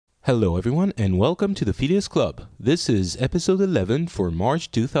Hello everyone and welcome to the Phileas Club. This is episode 11 for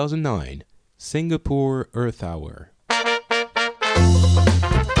March 2009, Singapore Earth Hour.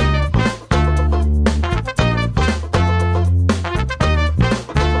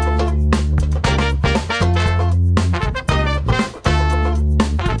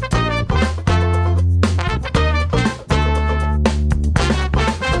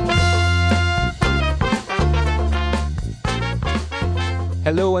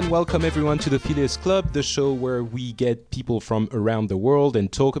 Hello and welcome everyone to the Phileas Club, the show where we get people from around the world and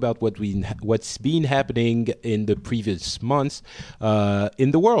talk about what's been happening in the previous months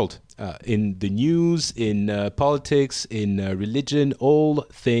in the world, in the news, in politics, in religion, all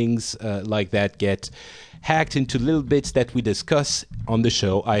things like that get hacked into little bits that we discuss on the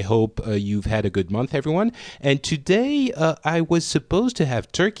show. I hope you've had a good month, everyone. And today I was supposed to have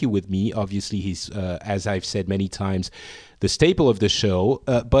Turkey with me. Obviously, he's, as I've said many times, the staple of the show,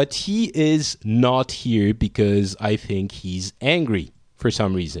 but he is not here because I think he's angry for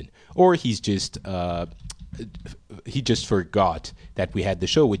some reason, or he just forgot that we had the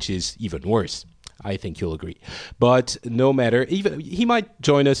show, which is even worse. I think you'll agree. But no matter, even he might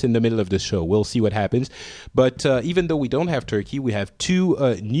join us in the middle of the show. We'll see what happens. But even though we don't have Turkey, we have two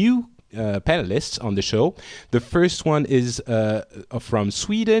new panelists on the show. The first one is from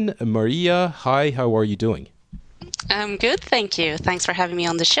Sweden, Maria. Hi, how are you doing? I'm good, thank you. Thanks for having me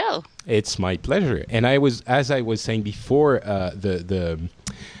on the show. It's my pleasure. And as I was saying before,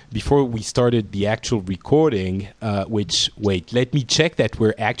 before we started the actual recording, wait, let me check that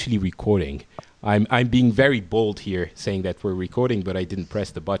we're actually recording. I'm being very bold here, saying that we're recording, but I didn't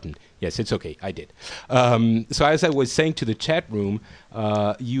press the button. Yes, it's okay, I did. So as I was saying to the chat room,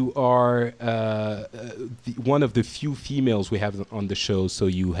 you are one of the few females we have on the show, so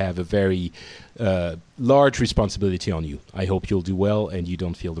you have a very large responsibility on you. I hope you'll do well and you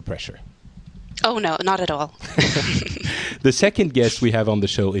don't feel the pressure. Oh, no, not at all. The second guest we have on the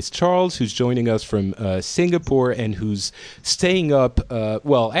show is Charles, who's joining us from Singapore and who's staying up.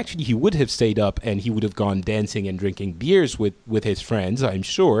 Well, actually, he would have stayed up and he would have gone dancing and drinking beers with his friends, I'm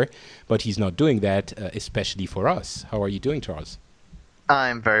sure. But he's not doing that, especially for us. How are you doing, Charles?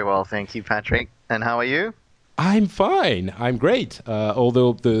 I'm very well, thank you, Patrick. And how are you? I'm fine. I'm great.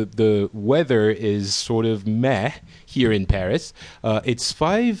 Although the weather is sort of meh here in Paris. It's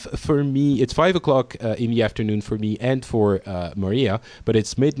 5 for me. It's 5 o'clock in the afternoon for me and for Maria, but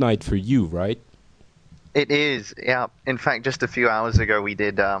it's midnight for you, right? It is. Yeah. In fact, just a few hours ago, we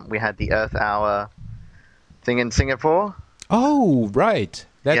had the Earth Hour thing in Singapore. Oh, right.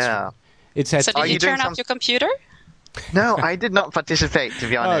 Yeah. It's at. So did you turn off your computer? No, I did not participate, to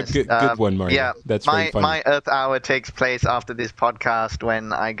be honest. Good one, Maria. Yeah, that's very funny. My Earth Hour takes place after this podcast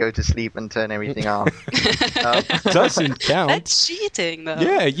when I go to sleep and turn everything off. Doesn't count. That's cheating, though.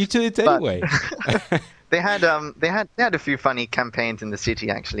 Yeah, you do it anyway. They had a few funny campaigns in the city,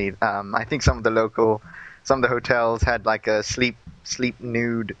 actually. I think some of the hotels had like a sleep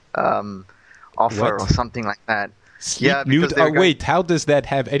nude offer or something like that. Sleep nude? Oh, wait, how does that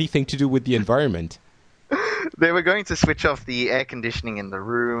have anything to do with the environment? They were going to switch off the air conditioning in the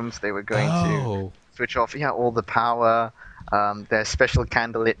rooms. They were going to switch off, all the power. There's special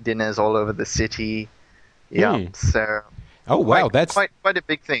candlelit dinners all over the city. Yeah, so. Oh wow, that's quite a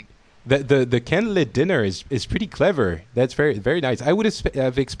big thing. The candlelit dinner is pretty clever. That's very very nice. I would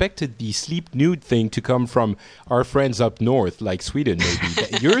have expected the sleep nude thing to come from our friends up north, like Sweden.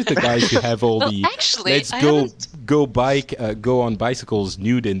 Maybe you're the guys who have all the. Actually, let's go on bicycles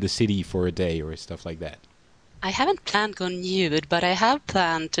nude in the city for a day or stuff like that. I haven't planned go nude, but I have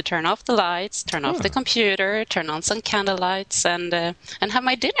planned to turn off the lights, turn off the computer, turn on some candle lights, and have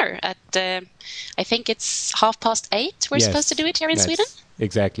my dinner at. I think it's 8:30. We're supposed to do it here in Sweden.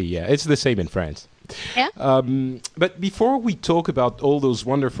 Exactly, yeah. It's the same in France. Yeah. But before we talk about all those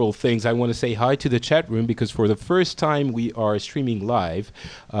wonderful things, I want to say hi to the chat room because for the first time we are streaming live.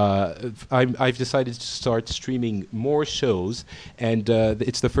 I've decided to start streaming more shows, and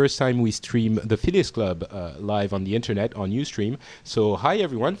it's the first time we stream the Phileas Club live on the internet on Ustream. So hi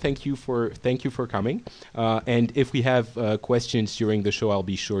everyone, thank you for coming. And if we have questions during the show, I'll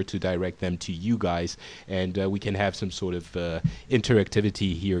be sure to direct them to you guys, and we can have some sort of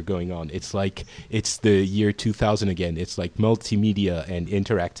interactivity here going on. It's the year 2000 again. It's like multimedia and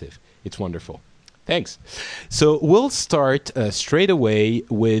interactive. It's wonderful. Thanks. So we'll start straight away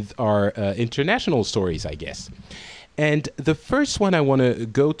with our international stories, I guess. And the first one I want to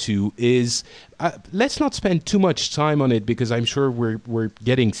go to is, let's not spend too much time on it because I'm sure we're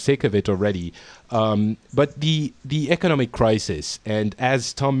getting sick of it already. But the economic crisis, and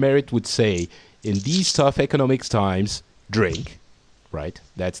as Tom Merritt would say, in these tough economic times, drink. right?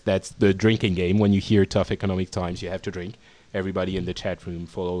 That's the drinking game. When you hear tough economic times, you have to drink. Everybody in the chat room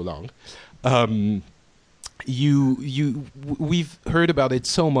follow along. We've heard about it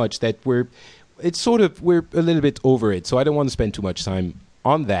so much that we're a little bit over it. So I don't want to spend too much time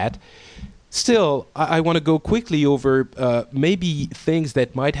on that. Still, I want to go quickly over maybe things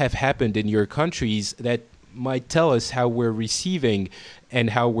that might have happened in your countries that might tell us how we're receiving and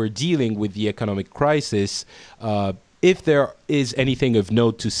how we're dealing with the economic crisis, if there is anything of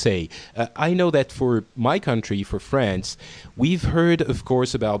note to say. I know that for my country, for France, we've heard, of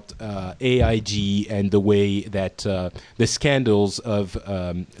course, about AIG and the way that the scandals of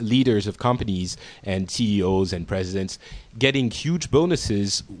leaders of companies and CEOs and presidents getting huge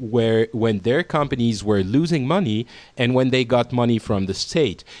bonuses when their companies were losing money and when they got money from the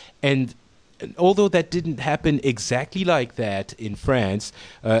state. And although that didn't happen exactly like that in France,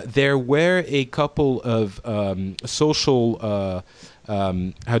 there were a couple of social,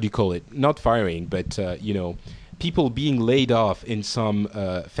 how do you call it? Not firing, but, people being laid off in some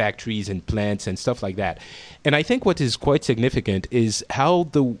factories and plants and stuff like that. And I think what is quite significant is how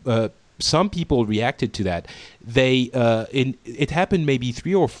some people reacted to that. It happened maybe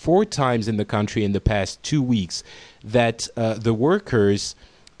 3 or 4 times in the country in the past 2 weeks that the workers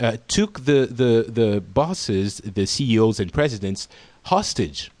took the bosses, the CEOs and presidents,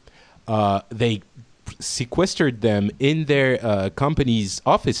 hostage. They sequestered them in their company's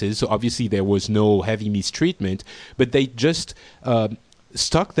offices. So obviously there was no heavy mistreatment, but they just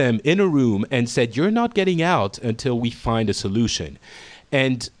stuck them in a room and said, "You're not getting out until we find a solution."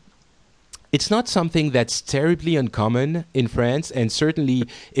 And it's not something that's terribly uncommon in France, and certainly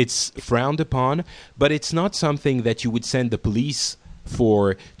it's frowned upon, but it's not something that you would send the police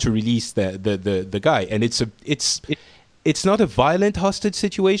to release the guy. And it's not a violent hostage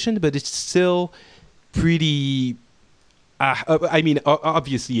situation, but it's still pretty. I mean,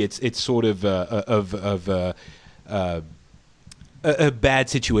 obviously, it's sort of a bad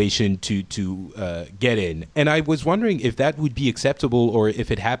situation to get in. And I was wondering if that would be acceptable, or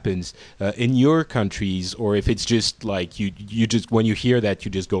if it happens in your countries, or if it's just like you just, when you hear that,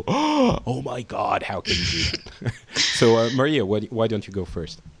 you just go, "Oh my God, how can you do that?" So, Maria, why don't you go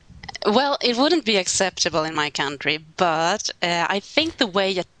first? Well, it wouldn't be acceptable in my country, but I think the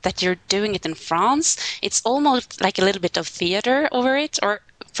way that you're doing it in France, it's almost like a little bit of theater over it. Or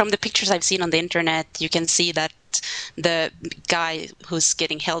from the pictures I've seen on the internet, you can see that the guy who's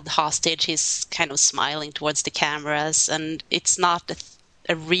getting held hostage, he's kind of smiling towards the cameras, and it's not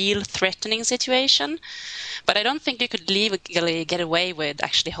a real threatening situation. But I don't think you could legally get away with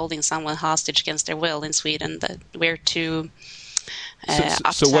actually holding someone hostage against their will in Sweden. That we're too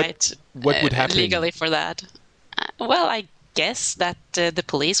uptight what would happen legally for that. Well, I guess that the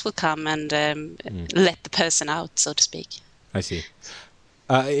police will come and let the person out, so to speak. I see.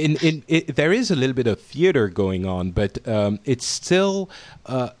 There is a little bit of theater going on, but it's still,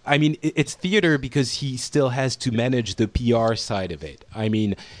 it's theater because he still has to manage the PR side of it. I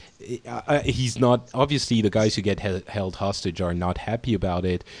mean, he's not, obviously the guys who get held hostage are not happy about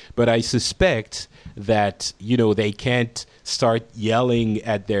it, but I suspect that, they can't start yelling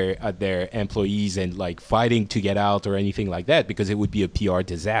at their employees and like fighting to get out or anything like that, because it would be a PR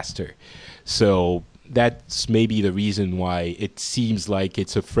disaster. So that's maybe the reason why it seems like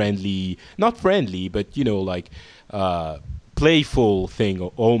it's a not friendly, but, playful thing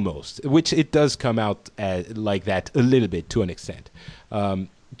almost, which it does come out like that a little bit to an extent.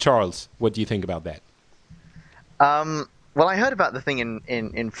 Charles, what do you think about that? Well, I heard about the thing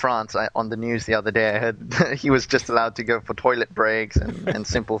in France on the news the other day. I heard he was just allowed to go for toilet breaks and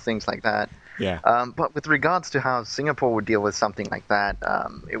simple things like that. Yeah. But with regards to how Singapore would deal with something like that,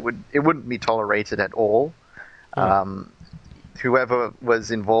 it wouldn't be tolerated at all. Yeah. Whoever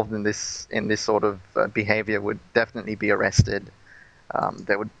was involved in this sort of behavior would definitely be arrested.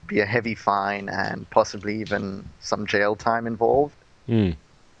 There would be a heavy fine and possibly even some jail time involved. Mm.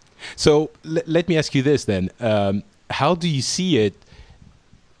 So let me ask you this then. How do you see it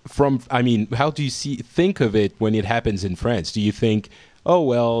how do you think of it when it happens in France? Do you think, oh,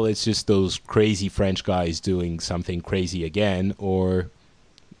 well, it's just those crazy French guys doing something crazy again, or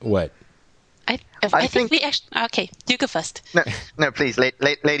what? I think we actually... Okay, you go first. No, please,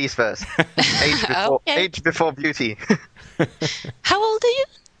 ladies first. Age before beauty. How old are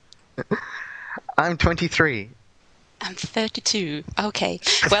you? I'm 23. I'm 32. Okay.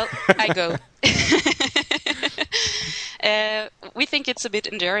 Well, I go. We think it's a bit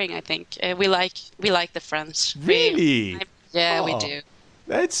enduring, I think. We like the French. Really? We do.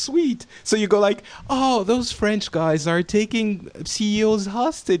 That's sweet. So you go like, oh, those French guys are taking CEOs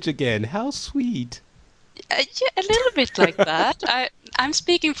hostage again. How sweet. Yeah, a little bit like that. I'm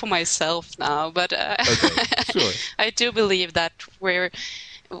speaking for myself now, but Okay, sure. I do believe that we're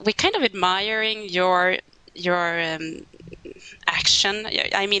kind of admiring your action.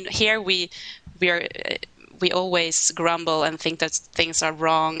 I mean, here we always grumble and think that things are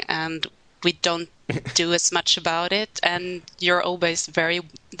wrong, and we don't do as much about it. And you're always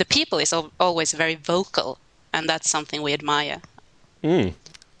the people is always very vocal, and that's something we admire.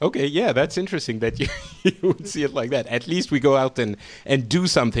 Okay, yeah, that's interesting that you, you would see it like that. At least we go out and do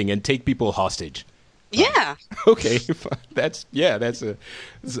something and take people hostage. Yeah. Okay, that's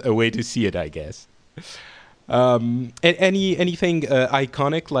a way to see it, I guess. Anything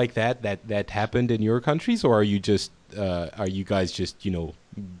iconic like that happened in your countries, or are you guys just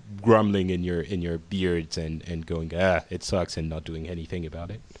grumbling in your beards and going it sucks and not doing anything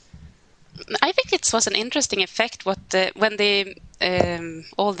about it? I think it was an interesting effect when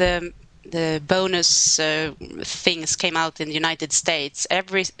all the bonus things came out in the United States.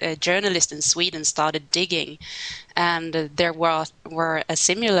 Every journalist in Sweden started digging, and there were a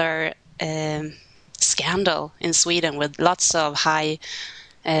similar scandal in Sweden with lots of high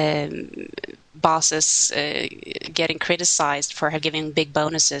bosses getting criticized for giving big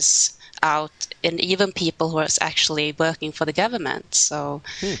bonuses out, and even people who was actually working for the government. So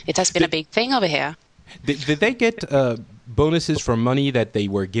it has been a big thing over here. Did they get bonuses from money that they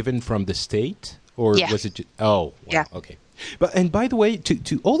were given from the state, or was it? Oh, wow, yeah. Okay. And by the way,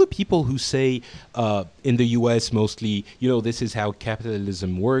 to all the people who say in the U.S. mostly, this is how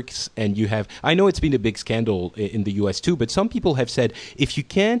capitalism works, and I know it's been a big scandal in the U.S. too, but some people have said if you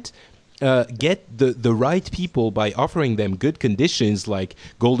can't get the right people by offering them good conditions like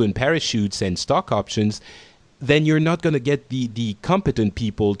golden parachutes and stock options, then you're not going to get the competent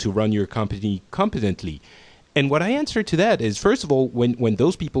people to run your company competently. And what I answer to that is, first of all, when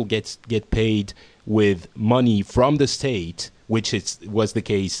those people get paid with money from the state, which was the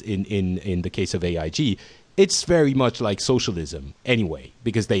case in the case of AIG, it's very much like socialism anyway,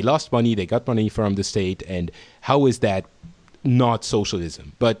 because they lost money, they got money from the state, and how is that not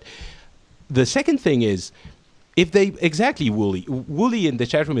socialism? But the second thing is, if they Wooly in the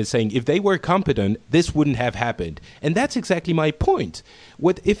chat room is saying if they were competent, this wouldn't have happened, and that's exactly my point.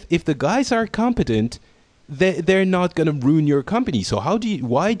 What if the guys are competent, they're not going to ruin your company. So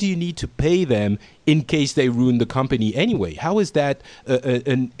why do you need to pay them in case they ruin the company anyway? How is that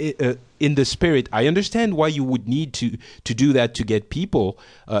in the spirit? I understand why you would need to do that to get people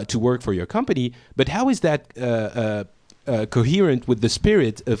to work for your company, but how is that coherent with the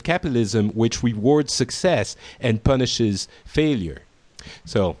spirit of capitalism, which rewards success and punishes failure?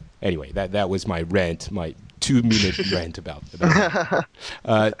 So anyway, that was my rant, my 2-minute rant about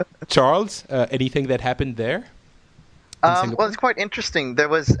it. Charles, anything that happened there? Well, it's quite interesting. There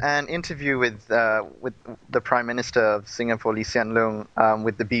was an interview with the Prime Minister of Singapore, Lee Hsien Loong,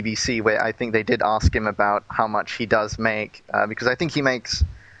 with the BBC, where I think they did ask him about how much he does make, because I think he makes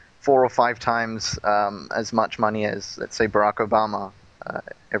 4 or 5 times as much money as, let's say, Barack Obama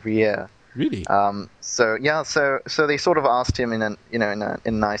every year. Really? So they sort of asked him in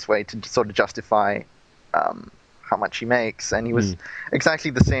a nice way to sort of justify how much he makes, and he was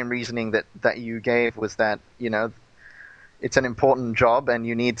exactly the same reasoning that you gave, was that it's an important job and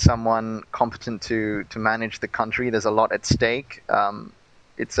you need someone competent to manage the country. There's a lot at stake.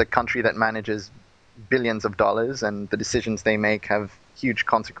 It's a country that manages billions of dollars, and the decisions they make have huge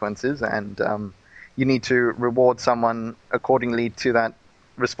consequences, and you need to reward someone accordingly to that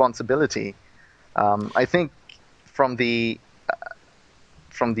responsibility. I think from the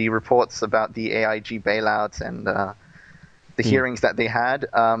reports about the AIG bailouts and the hearings that they had,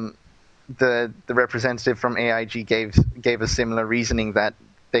 the representative from AIG gave a similar reasoning, that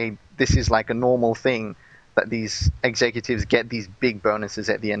this is like a normal thing, that these executives get these big bonuses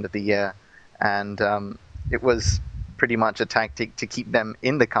at the end of the year, and it was pretty much a tactic to keep them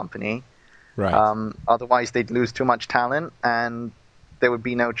in the company. Right. Otherwise, they'd lose too much talent, and there would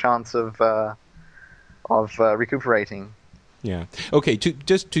be no chance of recuperating. Yeah. Okay.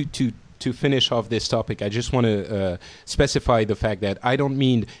 To finish off this topic, I just want to specify the fact that I don't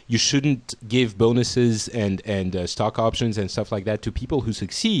mean you shouldn't give bonuses and stock options and stuff like that to people who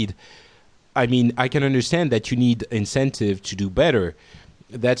succeed. I mean, I can understand that you need incentive to do better.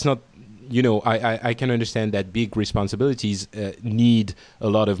 That's not, I can understand that big responsibilities need a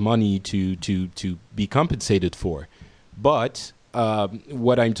lot of money to be compensated for. But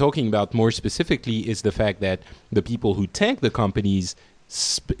what I'm talking about more specifically is the fact that the people who tank the companies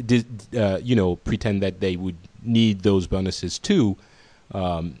pretend that they would need those bonuses too,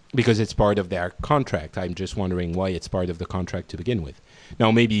 because it's part of their contract. I'm just wondering why it's part of the contract to begin with.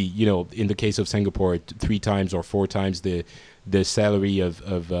 Now, maybe, in the case of Singapore, 3 times or 4 times the salary of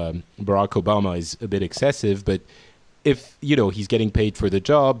Barack Obama is a bit excessive, but if, he's getting paid for the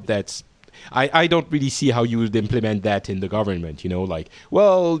job, that's... I don't really see how you would implement that in the government,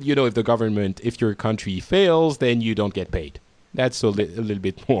 if your country fails, then you don't get paid. That's a little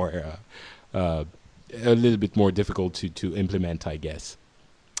bit more difficult to implement, I guess.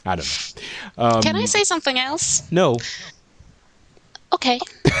 I don't know. Can I say something else? No. Okay.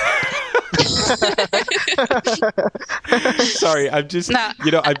 Sorry, I'm just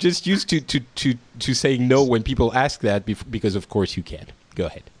I'm just used to saying no when people ask that because of course you can. Go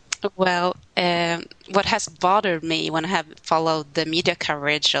ahead. Well, what has bothered me when I have followed the media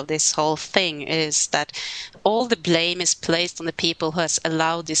coverage of this whole thing is that all the blame is placed on the people who has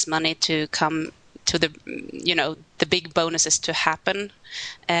allowed this money to come to the big bonuses to happen.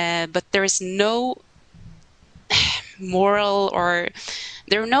 But there is no moral or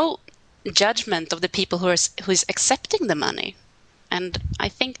there are no judgment of the people who is accepting the money. And I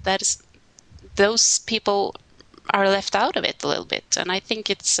think that those people are left out of it a little bit. And I think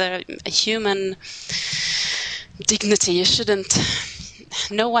it's a human dignity. You shouldn't...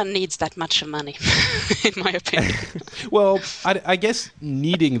 No one needs that much of money, in my opinion. Well, I guess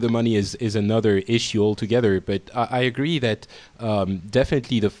needing the money is another issue altogether. But I agree that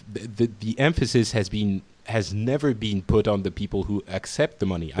definitely the emphasis has never been put on the people who accept the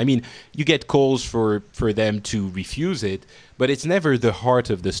money. I mean, you get calls for them to refuse it, but it's never the heart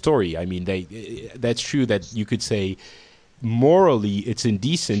of the story. I mean, that's true that you could say morally it's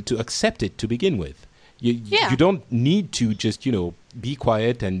indecent to accept it to begin with. You don't need to just, be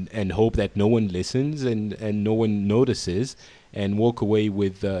quiet and hope that no one listens and no one notices and walk away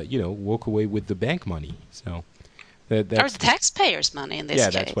with the bank money. So or the taxpayers' money in this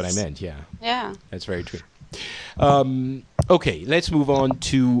case. Yeah, that's what I meant. Yeah. Yeah. That's very true. Okay, let's move on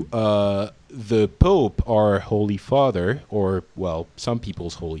to the Pope, our Holy Father, or, well, some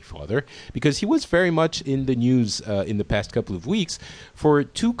people's Holy Father, because he was very much in the news in the past couple of weeks for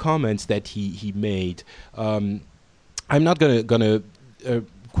 2 comments that he made. I'm not gonna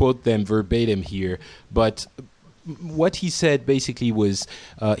quote them verbatim here, but what he said basically was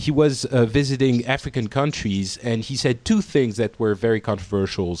he was visiting African countries, and he said 2 things that were very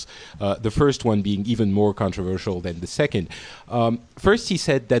controversial. The first one being even more controversial than the second. First, he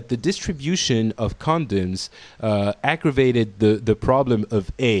said that the distribution of condoms aggravated the problem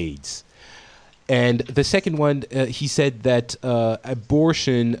of AIDS. And the second one, he said that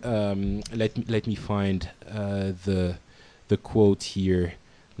abortion. Let me find the quote here.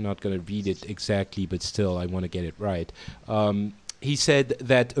 I'm not going to read it exactly, but still, I want to get it right. He said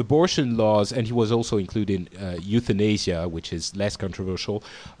that abortion laws, and he was also including euthanasia, which is less controversial,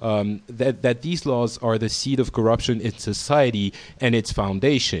 that these laws are the seed of corruption in society and its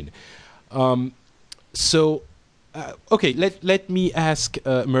foundation. Okay, let me ask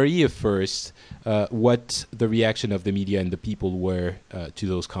Maria first what the reaction of the media and the people were to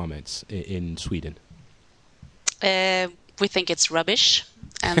those comments in Sweden. We think it's rubbish,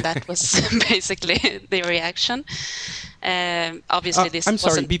 and that was basically the reaction. Obviously, this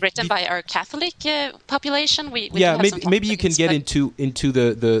wasn't written by our Catholic population. Maybe you can get into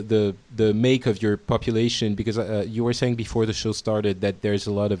the make of your population, because you were saying before the show started that there's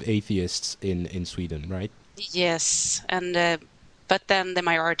a lot of atheists in Sweden, right? Yes, and but then the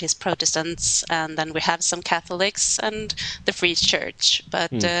majority is Protestants, and then we have some Catholics and the Free Church,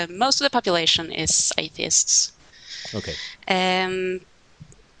 but most of the population is atheists. Okay.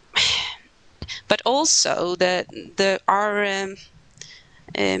 But also our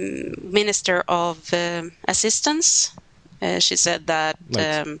Minister of Assistance, she said that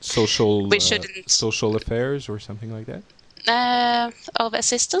social affairs or something like that. Of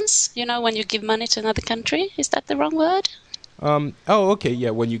assistance, when you give money to another country, is that the wrong word? Okay,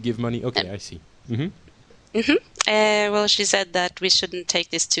 yeah, when you give money. Okay, I see. Well, she said that we shouldn't take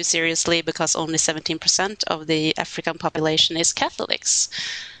this too seriously because only 17% of the African population is Catholics.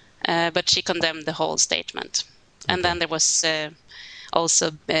 But she condemned the whole statement. Okay. And then there was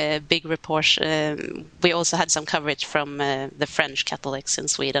also a big report. We also had some coverage from the French Catholics in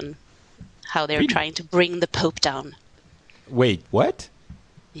Sweden, how they're trying to bring the Pope down. Wait, what?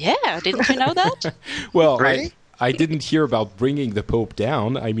 Yeah, didn't you know that? Well, really? I didn't hear about bringing the Pope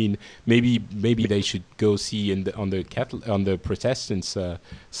down. I mean, maybe they should go see on the Protestants'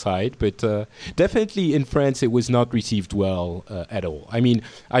 side, but definitely in France it was not received well at all. I mean,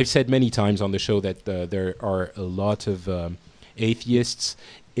 I've said many times on the show that there are a lot of atheists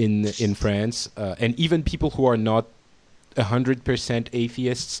in France, and even people who are not 100%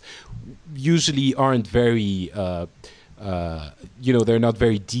 atheists usually aren't very, they're not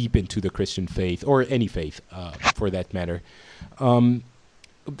very deep into the Christian faith or any faith, for that matter. None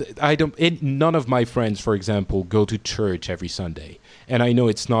of my friends, for example, go to church every Sunday. And I know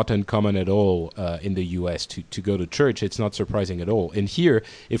it's not uncommon at all in the U.S. to go to church. It's not surprising at all. And here,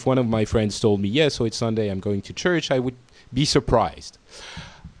 if one of my friends told me, yeah, so it's Sunday, I'm going to church, I would be surprised.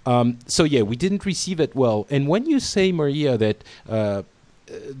 We didn't receive it well. And when you say, Maria, that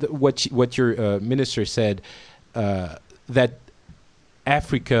what your minister said, that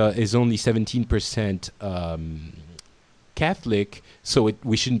Africa is only 17% Catholic, so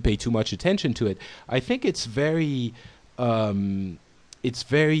we shouldn't pay too much attention to it. I think it's very. That's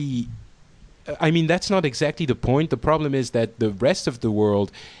not exactly the point. The problem is that the rest of the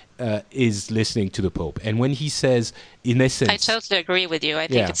world is listening to the Pope, and when he says, in essence, I totally agree with you. I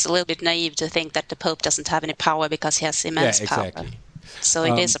think it's a little bit naive to think that the Pope doesn't have any power because he has immense power. So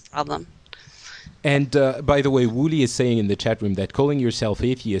it is a problem. And by the way, Wooly is saying in the chat room that calling yourself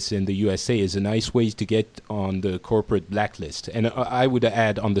atheist in the USA is a nice way to get on the corporate blacklist. And I would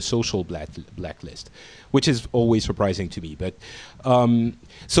add on the social blacklist, which is always surprising to me. But I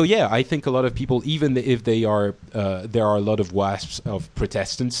think a lot of people, even if there are a lot of wasps of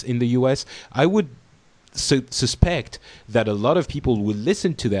Protestants in the US, I would suspect that a lot of people would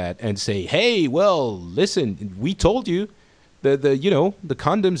listen to that and say, hey, well, listen, we told you. The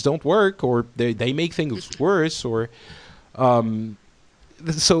condoms don't work, or they make things worse, or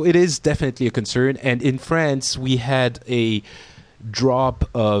so it is definitely a concern. And in France, we had a drop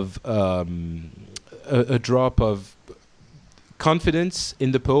of confidence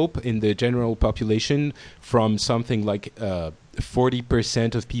in the Pope in the general population, from something like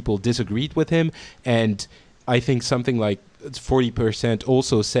 40% of people disagreed with him, and I think something like 40%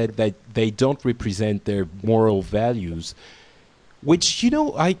 also said that they don't represent their moral values. Which,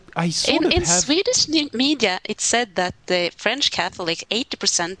 I sort of have... In Swedish media, it said that the French Catholic,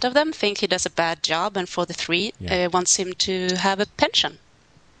 80% of them think he does a bad job, and 43% wants him to have a pension.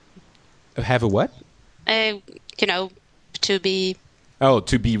 Have a what? To be... Oh,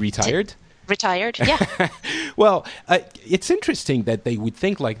 to be retired? Retired, yeah. Well, it's interesting that they would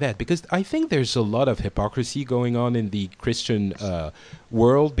think like that, because I think there's a lot of hypocrisy going on in the Christian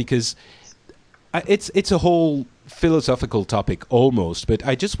world, because it's a whole philosophical topic almost, but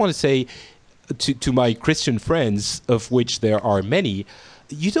I just want to say to my Christian friends, of which there are many,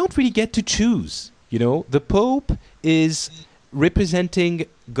 you don't really get to choose. The Pope is representing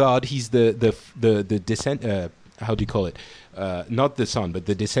God. He's the descent. How do you call it? Not the son, but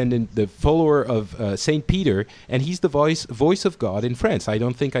the descendant, the follower of Saint Peter, and he's the voice of God in France. I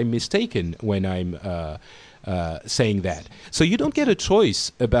don't think I'm mistaken when I'm saying that. So you don't get a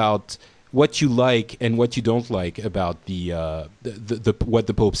choice about what you like and what you don't like about the what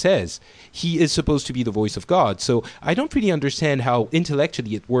the Pope says. He is supposed to be the voice of God. So I don't really understand how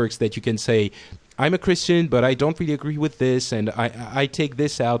intellectually it works that you can say, I'm a Christian, but I don't really agree with this, and I take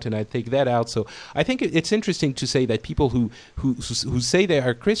this out and I take that out. So I think it's interesting to say that people who say they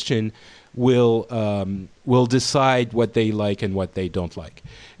are Christian will decide what they like and what they don't like.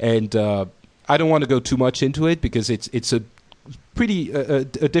 And I don't want to go too much into it, because it's a pretty a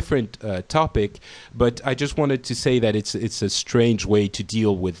different topic, but I just wanted to say that it's a strange way to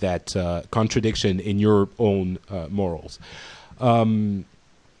deal with that contradiction in your own morals.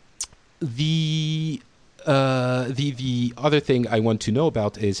 The other thing I want to know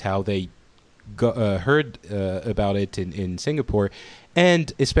about is how they heard about it in Singapore,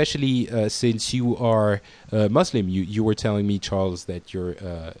 and especially since you are Muslim. You were telling me, Charles, that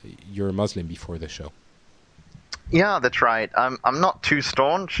you're Muslim before the show. Yeah, that's right. I'm not too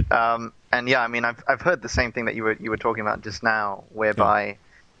staunch, and yeah, I mean, I've heard the same thing that you were talking about just now, whereby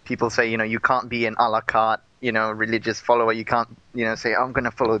people say, you can't be an a la carte, religious follower. You can't, say, I'm going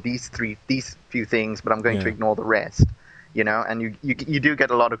to follow these few things, but I'm going to ignore the rest, And you do get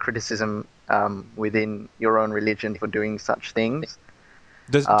a lot of criticism within your own religion for doing such things.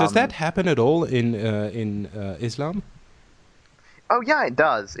 Does that happen at all in Islam? Oh yeah, it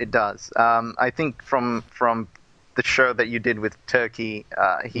does. It does. I think from the show that you did with Turkey,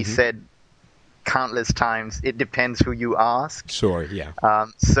 he said countless times, it depends who you ask. Sure, yeah.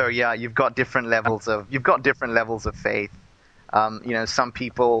 So yeah, you've got different levels of faith. Some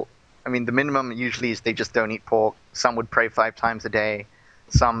people, I mean, the minimum usually is they just don't eat pork. Some would pray 5 times a day.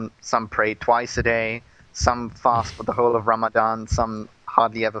 Some pray twice a day. Some fast for the whole of Ramadan. Some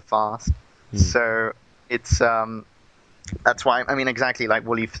hardly ever fast. So it's that's why, I mean, exactly like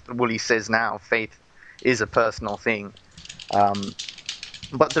Wooly says now, faith is a personal thing.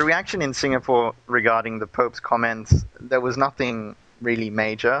 But the reaction in Singapore regarding the Pope's comments, there was nothing really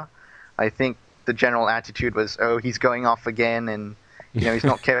major. I think the general attitude was, oh, he's going off again, and he's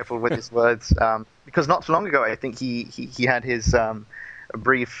not careful with his words. Because not so long ago, I think he had his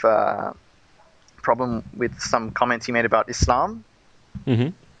brief problem with some comments he made about Islam. Mm-hmm.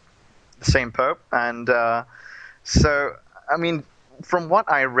 The same Pope, and so I mean, from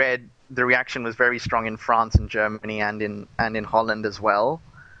what I read, the reaction was very strong in France and Germany and in Holland as well.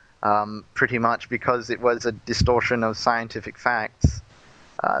 Pretty much because it was a distortion of scientific facts.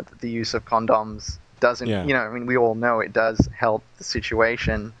 The use of condoms doesn't, I mean, we all know it does help the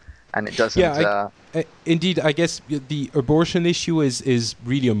situation, and it doesn't. Yeah, indeed, I guess the abortion issue is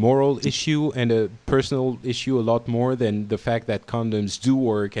really a moral issue and a personal issue a lot more than the fact that condoms do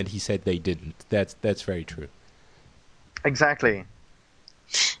work, and he said they didn't. That's very true. Exactly.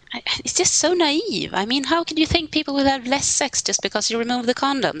 It's just so naive. I mean, how can you think people will have less sex just because you remove the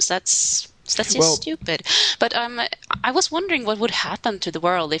condoms? That's just stupid. But I was wondering what would happen to the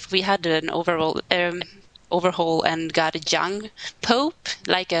world if we had an overhaul and got a young pope,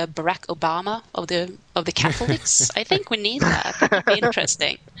 like a Barack Obama of the Catholics. I think we need that. That would be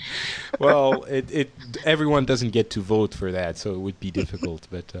interesting. Well, everyone doesn't get to vote for that, so it would be difficult.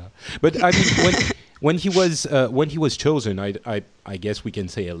 But I mean, when he was chosen, I guess we can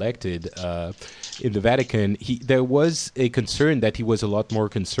say elected in the Vatican, there was a concern that he was a lot more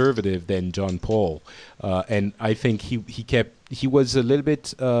conservative than John Paul, and I think he was a little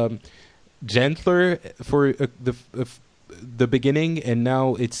bit gentler for the beginning, and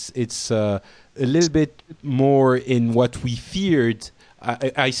now it's a little bit more in what we feared.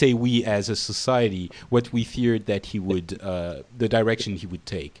 I say we as a society, what we feared that he would, the direction he would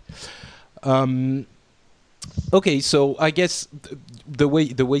take. Okay, so I guess the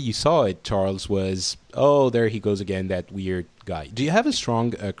way you saw it, Charles, was, oh, there he goes again, that weird guy. Do you have a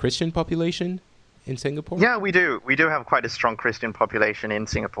strong Christian population in Singapore? Yeah, we do. We do have quite a strong Christian population in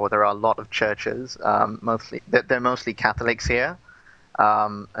Singapore. There are a lot of churches. They're mostly Catholics here.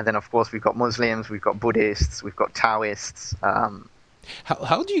 And then, of course, we've got Muslims, we've got Buddhists, we've got Taoists.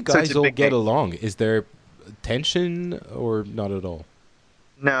 How do you guys all get along? Is there tension or not at all?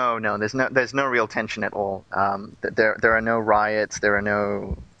 No, there's no real tension at all. There are no riots, there are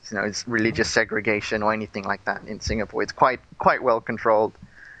no religious segregation or anything like that in Singapore. It's quite well controlled.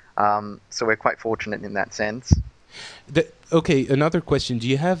 So we're quite fortunate in that sense. Okay, another question. Do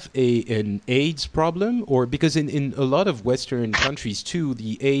you have an AIDS problem? Or because in a lot of Western countries too,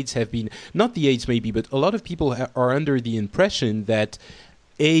 the AIDS have been, not the AIDS maybe, but a lot of people are under the impression that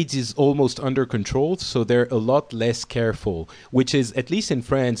AIDS is almost under control, so they're a lot less careful, which is, at least in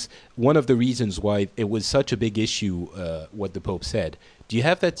France, one of the reasons why it was such a big issue, what the Pope said. Do you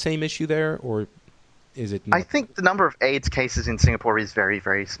have that same issue there, or is it not? I think the number of AIDS cases in Singapore is very,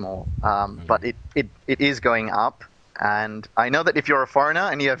 very small, but it is going up. And I know that if you're a foreigner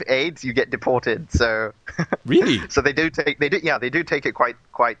and you have AIDS, you get deported. So really, so they do take it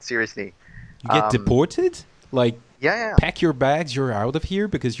quite seriously. You get deported? Like, yeah. Pack your bags, you're out of here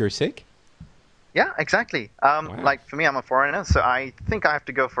because you're sick? Yeah, exactly. Wow. Like for me, I'm a foreigner, so I think I have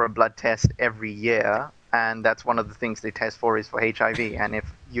to go for a blood test every year, and that's one of the things they test for is for HIV. And if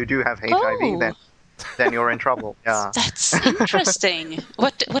you do have HIV, then you're in trouble. Yeah, that's interesting.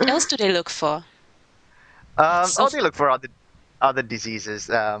 What else do they look for? They look for other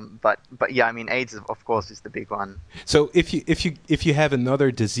diseases, but yeah, I mean, AIDS, of course, is the big one. So if you have another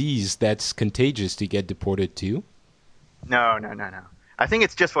disease that's contagious, do you get deported too? No. I think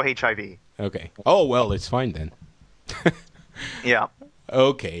it's just for HIV. Okay. Oh well, it's fine then. Yeah.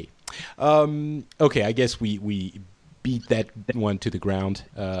 Okay. Okay. I guess we beat that one to the ground.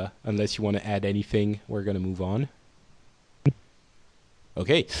 Unless you want to add anything, we're gonna move on.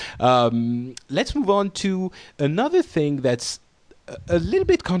 Okay, let's move on to another thing that's a little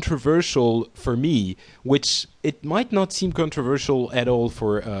bit controversial for me, which it might not seem controversial at all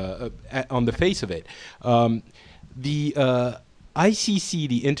for on the face of it. The ICC,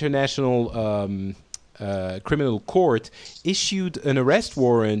 the International Criminal Court, issued an arrest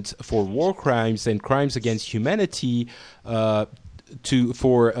warrant for war crimes and crimes against humanity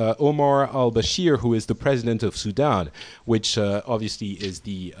for Omar al-Bashir, who is the president of Sudan, which obviously is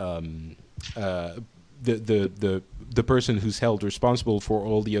the person who's held responsible for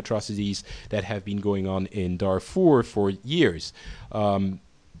all the atrocities that have been going on in Darfur for years.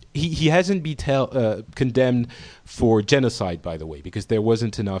 He hasn't been condemned for genocide, by the way, because there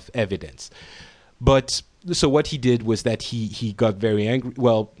wasn't enough evidence. But so what he did was that he got very angry.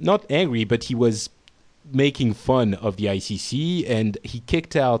 Well, not angry, but he was making fun of the ICC, and he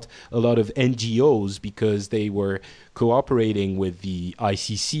kicked out a lot of NGOs because they were cooperating with the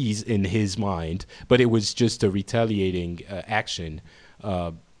ICCs in his mind, but it was just a retaliating action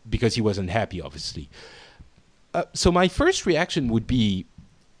because he wasn't happy, obviously. So my first reaction would be,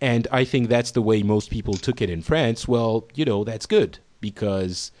 and I think that's the way most people took it in France, well, that's good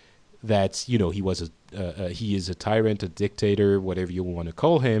because that's, he is a tyrant, a dictator, whatever you want to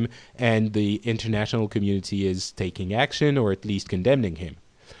call him, and the international community is taking action or at least condemning him.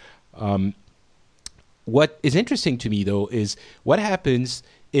 What is interesting to me, though, is what happens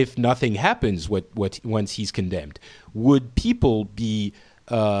if nothing happens once he's condemned? Would people be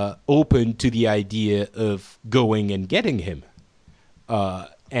open to the idea of going and getting him?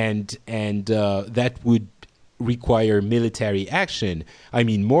 And that would require military action. I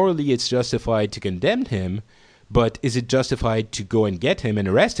mean, morally, it's justified to condemn him, but is it justified to go and get him and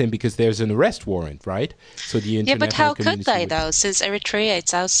arrest him because there's an arrest warrant, right? So the international but how could they, would... though, since Eritrea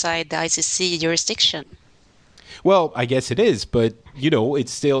is outside the ICC jurisdiction? Well, I guess it is, but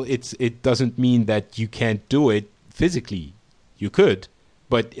it's still it doesn't mean that you can't do it physically. You could,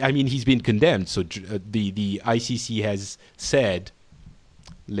 but I mean, he's been condemned, so the ICC has said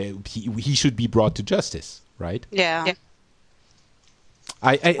he should be brought to justice, right? Yeah.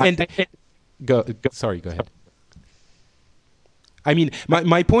 Sorry, go ahead. I mean,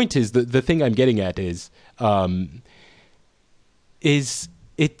 my point is the thing I'm getting at is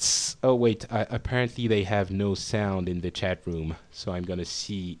it's oh wait, apparently they have no sound in the chat room, so I'm gonna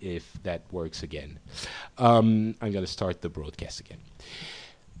see if that works again. I'm gonna start the broadcast again.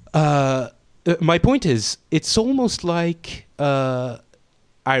 My point is, it's almost like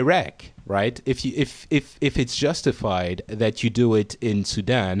Iraq, right? If it's justified that you do it in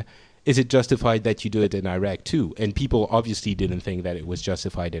Sudan, is it justified that you do it in Iraq too? And people obviously didn't think that it was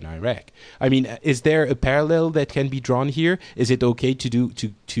justified in Iraq. I mean, is there a parallel that can be drawn here? Is it okay to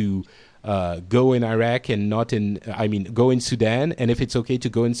go in Iraq and not in? I mean, go in Sudan? And if it's okay to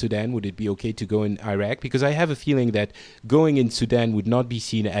go in Sudan, would it be okay to go in Iraq? Because I have a feeling that going in Sudan would not be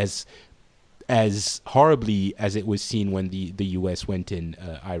seen as horribly as it was seen when the U.S. went in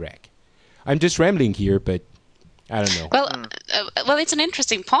Iraq. I'm just rambling here, but I don't know. Well, it's an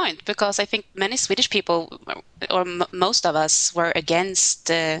interesting point because I think many Swedish people, or most of us, were against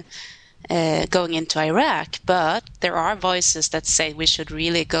going into Iraq, but there are voices that say we should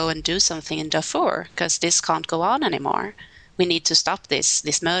really go and do something in Darfur because this can't go on anymore. We need to stop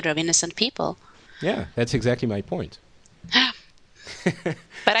this murder of innocent people. Yeah, that's exactly my point.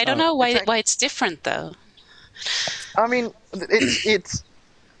 But I don't know why it's different, though. I mean, it's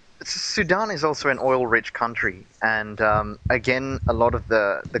Sudan is also an oil-rich country, and again, a lot of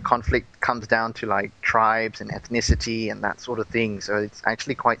the conflict comes down to like tribes and ethnicity and that sort of thing. So it's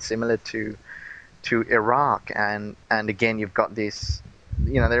actually quite similar to Iraq, and again, you've got this.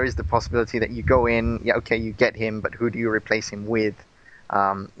 There is the possibility that you go in, you get him, but who do you replace him with?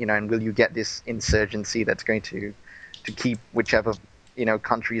 And will you get this insurgency that's going to keep whichever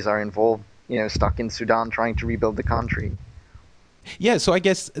countries are involved, stuck in Sudan trying to rebuild the country? Yeah, so I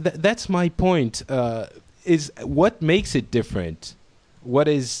guess that's my point. Is what makes it different? What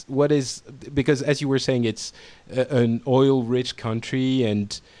is because as you were saying, it's an oil-rich country,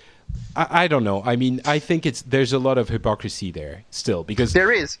 and I don't know. I mean, I think there's a lot of hypocrisy there still because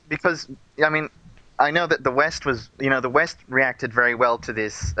there is I mean, I know that the West reacted very well to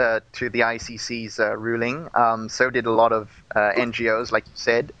this to the ICC's ruling. So did a lot of NGOs, like you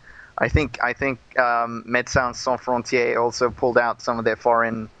said. I think Médecins Sans Frontières also pulled out some of their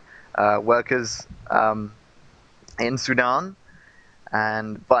foreign workers in Sudan,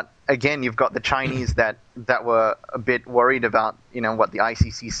 but again, you've got the Chinese that were a bit worried about what the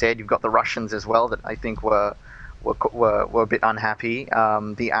ICC said. You've got the Russians as well that I think were a bit unhappy.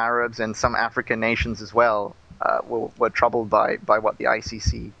 The Arabs and some African nations as well were troubled by what the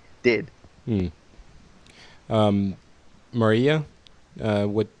ICC did. Maria,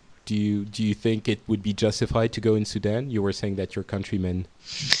 what do you think it would be justified to go in Sudan? You were saying that your countrymen.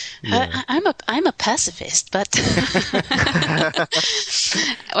 Yeah. I'm a pacifist, but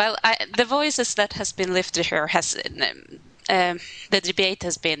well, the voices that has been lifted here has. The debate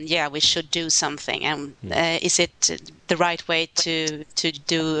has been, we should do something, and is it the right way to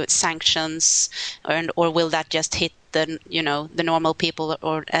do sanctions, or will that just hit the normal people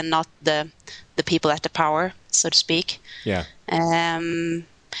and not the people at the power, so to speak? Yeah.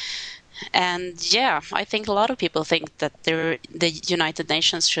 I think a lot of people think that the United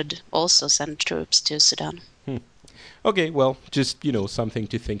Nations should also send troops to Sudan. Okay, well, just, something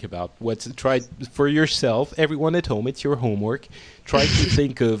to think about. Try for yourself, everyone at home, it's your homework. Try to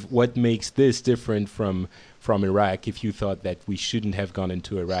think of what makes this different from Iraq if you thought that we shouldn't have gone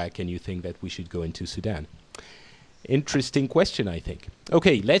into Iraq and you think that we should go into Sudan. Interesting question, I think.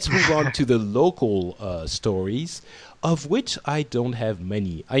 Okay, let's move on to the local stories, of which I don't have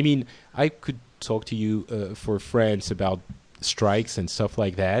many. I mean, I could talk to you for France about strikes and stuff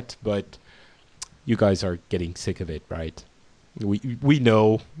like that, but you guys are getting sick of it, right? We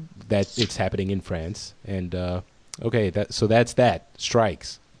know that it's happening in France, and okay, so that's that.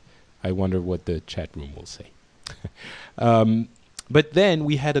 Strikes. I wonder what the chat room will say. But then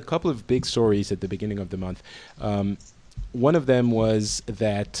we had a couple of big stories at the beginning of the month. One of them was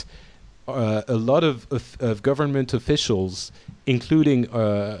that a lot of government officials, including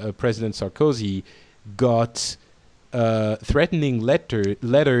President Sarkozy, got threatening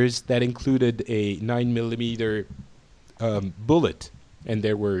letters that included a 9mm bullet. And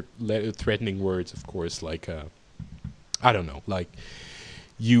there were threatening words, of course, like, I don't know, like,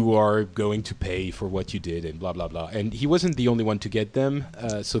 you are going to pay for what you did and blah, blah, blah. And he wasn't the only one to get them,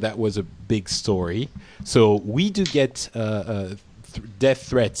 so that was a big story. So we do get death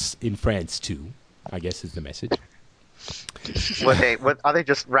threats in France, too, I guess is the message. Are they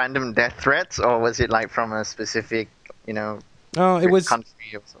just random death threats, or was it like from a specific, it was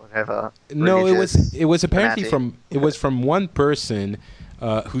country or whatever? No, it was apparently from one person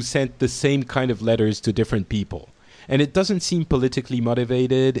who sent the same kind of letters to different people. And it doesn't seem politically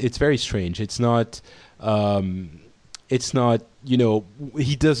motivated. It's very strange. It's not, he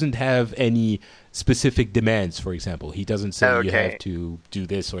doesn't have any specific demands, for example. He doesn't say you have to do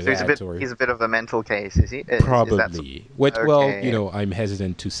this or that. He's a bit of a mental case, is he? Probably. Well, I'm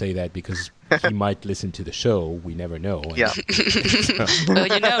hesitant to say that because he might listen to the show. We never know. Yeah. Well,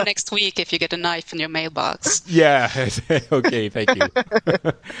 next week if you get a knife in your mailbox. Yeah. Okay, thank you.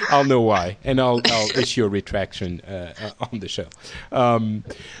 I'll know why, and I'll issue a retraction on the show.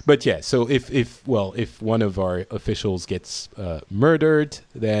 But yeah, so if one of our officials gets murdered,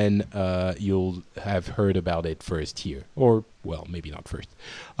 then you'll have heard about it first here, or maybe not first.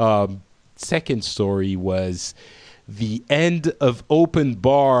 Second story was the end of open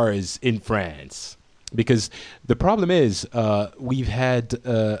bars in France. Because the problem is we've had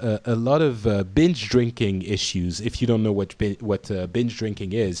a lot of binge drinking issues. If you don't know what binge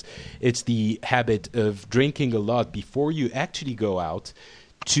drinking is, it's the habit of drinking a lot before you actually go out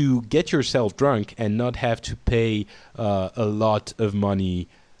to get yourself drunk and not have to pay a lot of money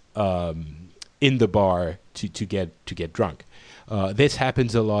in the bar to get drunk. This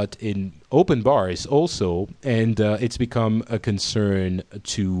happens a lot in open bars also, and it's become a concern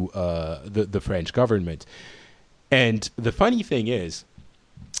to the French government. And the funny thing is,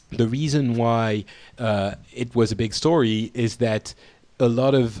 the reason why it was a big story is that a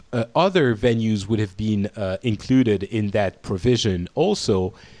lot of other venues would have been included in that provision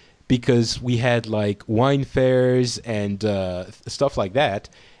also, because we had like wine fairs and stuff like that.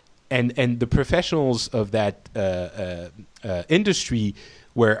 And the professionals of that industry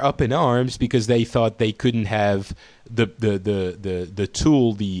were up in arms because they thought they couldn't have the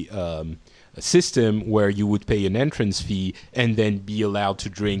tool, the system where you would pay an entrance fee and then be allowed to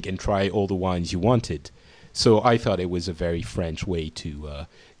drink and try all the wines you wanted. So I thought it was a very French way to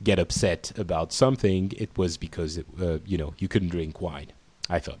get upset about something. It was because you couldn't drink wine.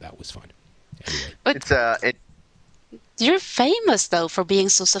 I thought that was fun. Anyway. But you're famous, though, for being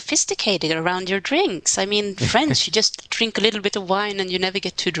so sophisticated around your drinks. I mean, French, you just drink a little bit of wine and you never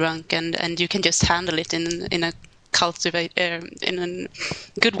get too drunk, and you can just handle it in a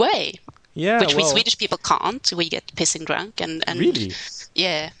good way. Yeah, which we Swedish people can't. We get pissing drunk, and really,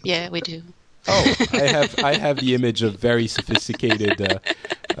 yeah, we do. Oh, I have the image of very sophisticated,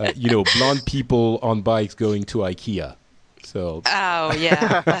 blonde people on bikes going to IKEA. So. Oh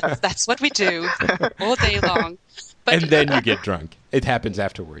yeah, that's what we do all day long. But, and then you get drunk. It happens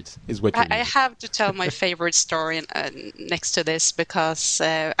afterwards, is what you mean. I have to tell my favorite story next to this, because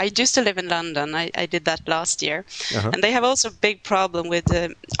I used to live in London. I did that last year. Uh-huh. And they have also a big problem with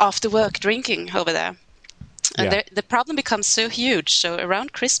after-work drinking over there. And the problem becomes so huge. So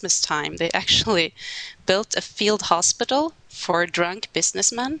around Christmas time, they actually built a field hospital for drunk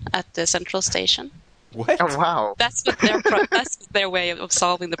businessmen at the central station. What? Oh, wow. That's what that's their way of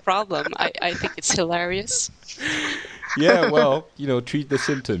solving the problem. I think it's hilarious. Yeah, well, treat the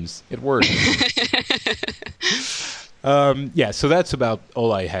symptoms. It works. So that's about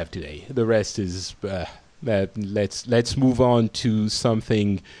all I have today. The rest is let's move on to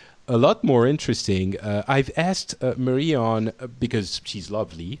something a lot more interesting. I've asked Marie on because she's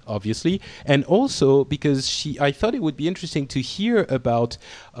lovely, obviously, and also because I thought it would be interesting to hear about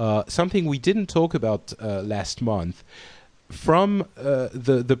something we didn't talk about last month from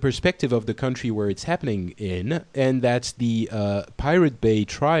the perspective of the country where it's happening in, and that's the Pirate Bay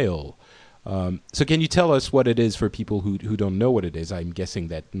trial. So can you tell us what it is for people who don't know what it is? I'm guessing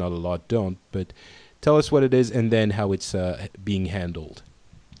that not a lot don't, but tell us what it is and then how it's being handled.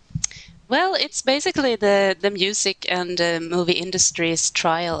 Well, it's basically the music and movie industry's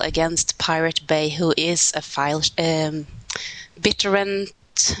trial against Pirate Bay, who is a veteran.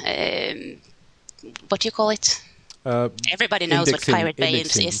 What do you call it? Everybody knows what Pirate Bay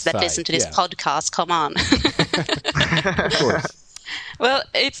is that listen to this podcast. Come on. Of course. Well,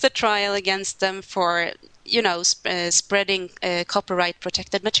 it's the trial against them for, spreading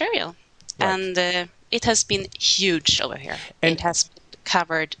copyright-protected material. Right. And it has been huge over here. And it has been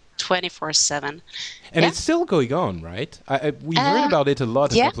covered 24/7. And it's still going on, right? We heard about it a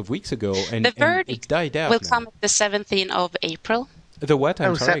lot a couple of weeks ago, and it died out. Will come at the 17th of April. The what?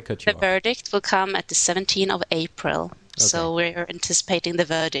 I'm sorry, I cut you off. The verdict will come at the 17th of April. Okay. So we're anticipating the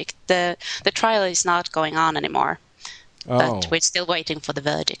verdict. The trial is not going on anymore, but we're still waiting for the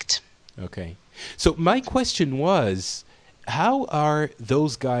verdict. Okay. So my question was, how are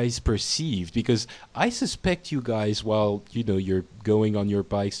those guys perceived? Because I suspect you guys, while you're going on your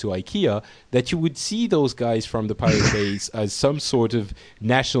bikes to IKEA, that you would see those guys from the Pirate Bays as some sort of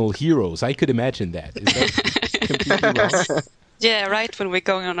national heroes. I could imagine that. Is that completely wrong? Yeah, right, when we're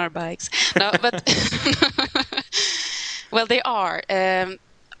going on our bikes. No, but well, they are,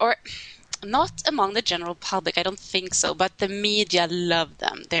 or not among the general public, I don't think so, but the media love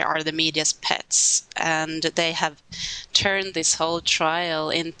them. They are the media's pets, and they have turned this whole trial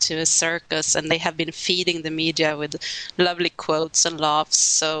into a circus, and they have been feeding the media with lovely quotes and laughs.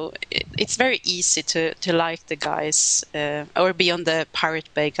 So it's very easy to like the guys or be on the Pirate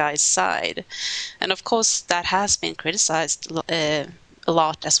Bay guys' side. And of course, that has been criticized a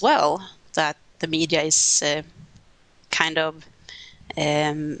lot as well, that the media is kind of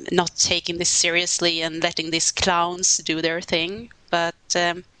not taking this seriously and letting these clowns do their thing. But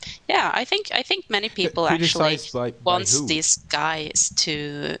I think many people actually want these guys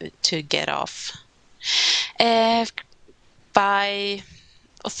to get off by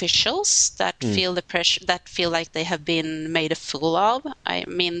officials that feel the pressure, that feel like they have been made a fool of. I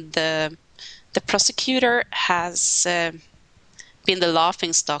mean, the prosecutor has been the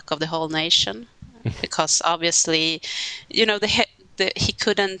laughingstock of the whole nation because obviously, he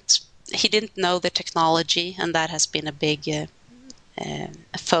didn't know the technology, and that has been a big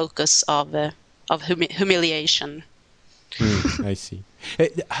focus of humiliation. I see.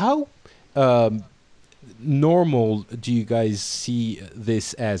 How normal do you guys see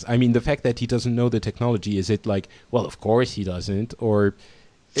this as? I mean, the fact that he doesn't know the technology, is it like, well, of course he doesn't, or...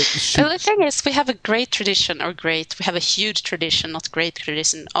 Well, the thing is, we have a we have a huge tradition, not great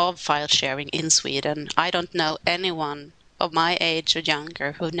tradition, of file sharing in Sweden. I don't know anyone of my age or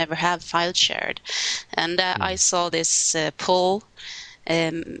younger who never have file shared. And I saw this poll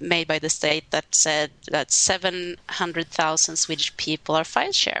made by the state that said that 700,000 Swedish people are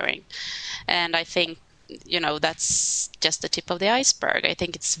file sharing. And I think, that's just the tip of the iceberg. I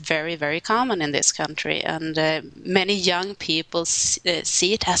think it's very, very common in this country. And many young people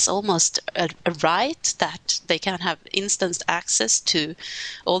see it as almost a right that they can have instant access to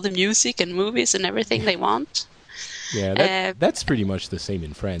all the music and movies and everything they want. Yeah, that's pretty much the same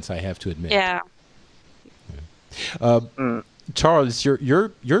in France, I have to admit. Yeah. Charles,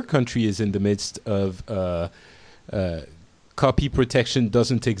 your country is in the midst of copy protection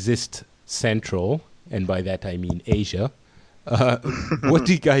doesn't exist central, and by that I mean Asia. What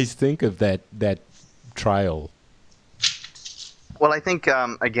do you guys think of that trial? Well, I think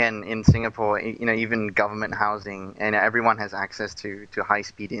again in Singapore, even government housing and everyone has access to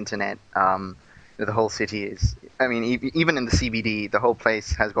high-speed internet. The whole city is. I mean, even in the CBD, the whole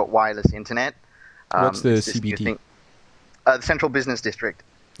place has got wireless internet. What's the CBD? The Central Business District.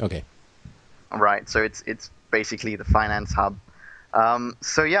 Okay. Right. So it's basically the finance hub.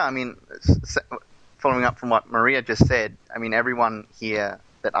 So yeah, I mean, following up from what Maria just said, I mean, everyone here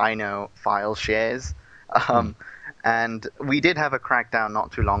that I know file shares. And we did have a crackdown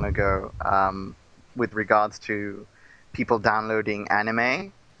not too long ago with regards to people downloading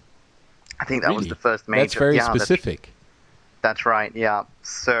anime. I think that was the first major... That's very specific. That's right, yeah.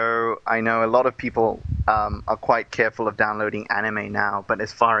 So I know a lot of people are quite careful of downloading anime now, but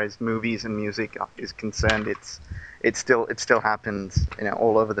as far as movies and music is concerned, it still happens,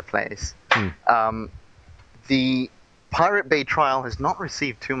 all over the place. The Pirate Bay trial has not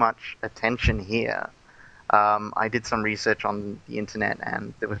received too much attention here. I did some research on the internet,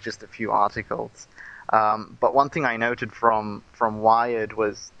 and there was just a few articles. But one thing I noted from Wired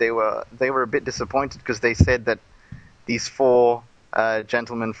was they were a bit disappointed because they said that these four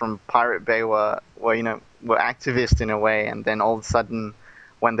gentlemen from Pirate Bay were activists in a way, and then all of a sudden,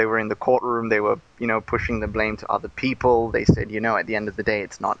 when they were in the courtroom, they were pushing the blame to other people. They said, at the end of the day,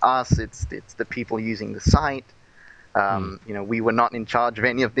 it's not us, it's the people using the site. We were not in charge of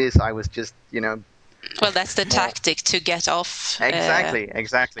any of this. I was just Well, that's the tactic to get off. Exactly.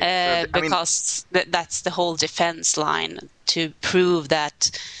 Because that's the whole defense line, to prove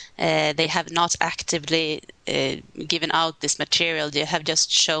that they have not actively given out this material. They have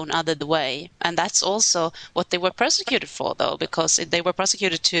just shown other the way. And that's also what they were prosecuted for, though, because they were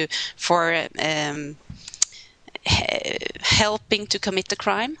prosecuted for helping to commit the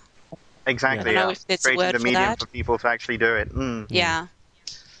crime. Exactly. I don't know if it's a word the for medium that. for people to actually do it. Yeah.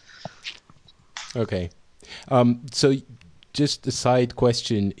 Okay. So just a side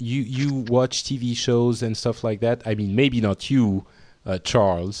question. You watch TV shows and stuff like that? I mean, maybe not you,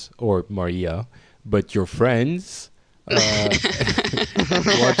 Charles or Maria, but your friends watch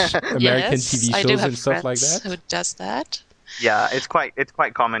American TV shows and stuff like that? Who does that? Yeah, it's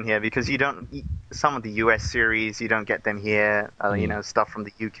quite common here because some of the US series you don't get them here. Stuff from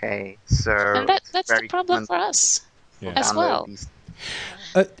the UK. So and that's the problem for us as well.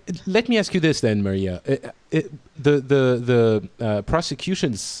 Let me ask you this then, Maria. The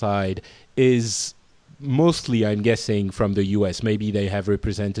prosecution side is mostly, I'm guessing, from the U.S. Maybe they have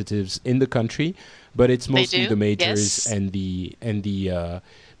representatives in the country, but it's mostly the majors and the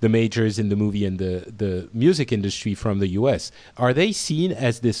majors in the movie and the music industry from the U.S. Are they seen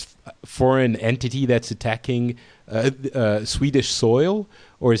as this foreign entity that's attacking Swedish soil,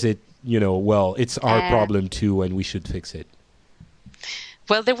 or is it it's our problem too and we should fix it?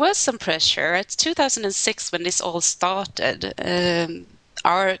 Well, there was some pressure. It's 2006 when this all started.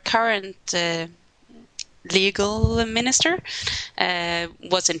 Our current legal minister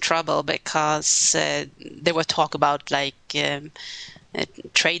was in trouble because there were talk about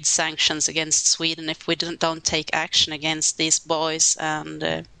trade sanctions against Sweden if we don't take action against these boys,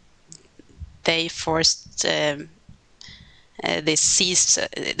 and they forced they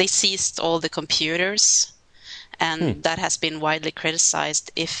seized all the computers. And that has been widely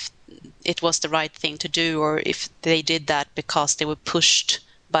criticized if it was the right thing to do, or if they did that because they were pushed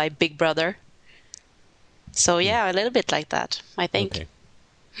by Big Brother. So a little bit like that, I think. Okay.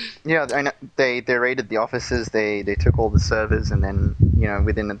 Yeah, I know. They raided the offices. They took all the servers, and then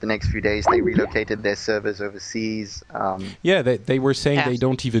within the next few days they relocated their servers overseas. They were saying they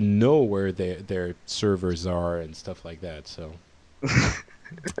don't even know where their servers are and stuff like that. So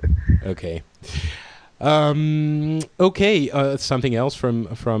okay. Something else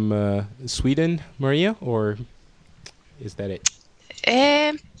from Sweden, Maria, or is that it?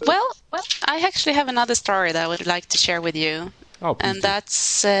 Well, I actually have another story that I would like to share with you. Oh, please. And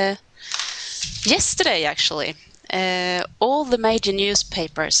that's yesterday, actually. All the major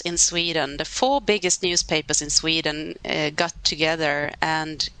newspapers in Sweden, the 4 biggest newspapers in Sweden, got together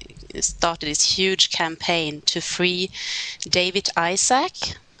and started this huge campaign to free David Isaac,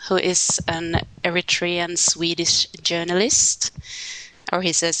 who is an Eritrean Swedish journalist, or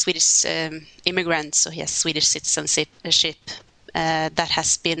he's a Swedish immigrant, so he has Swedish citizenship, that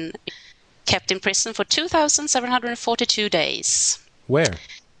has been kept in prison for 2,742 days. Where?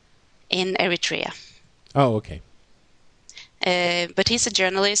 In Eritrea. Oh, okay. But he's a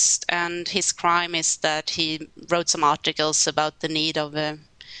journalist, and his crime is that he wrote some articles about the need of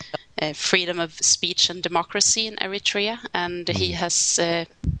freedom of speech and democracy in Eritrea, and he has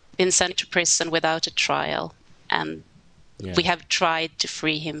been sent to prison without a trial. And we have tried to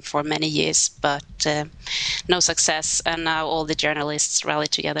free him for many years, but no success. And now all the journalists rally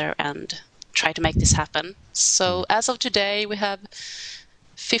together and try to make this happen. So as of today, we have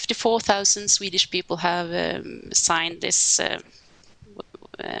 54,000 Swedish people have signed this,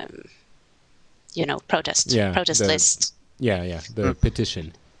 protest list. The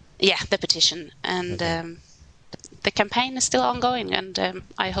petition. Yeah, the petition. And the campaign is still ongoing, and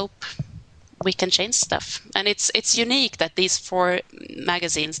I hope we can change stuff. And it's unique that these 4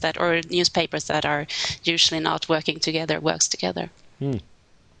 magazines or newspapers that are usually not working together works together.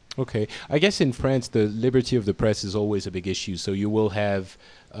 Okay. I guess in France, the liberty of the press is always a big issue. So you will have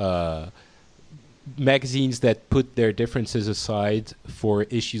magazines that put their differences aside for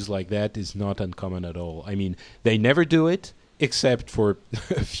issues like that is not uncommon at all. I mean, they never do it except for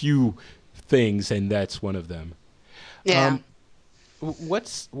a few things, and that's one of them. Yeah.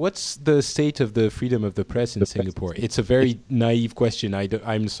 What's the state of the freedom of the press in Singapore? It's a very naive question.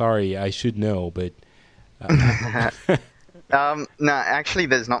 I'm sorry, I should know, but No, actually,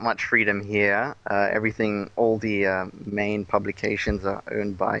 there's not much freedom here. All the main publications are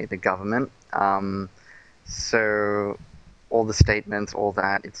owned by the government. So all the statements, all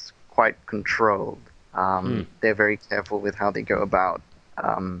that, it's quite controlled. They're very careful with how they go about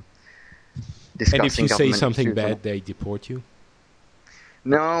discussing. And if you say government something issues. bad, they deport you?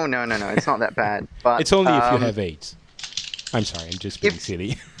 No, it's not that bad. But It's only if you have AIDS. I'm sorry, I'm just being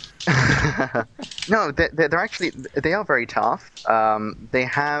silly. No, they are very tough. They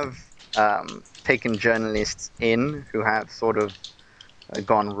have taken journalists in who have sort of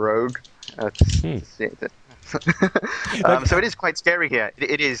gone rogue. So it is quite scary here.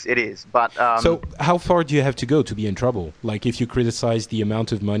 It is. But so how far do you have to go to be in trouble? Like if you criticize the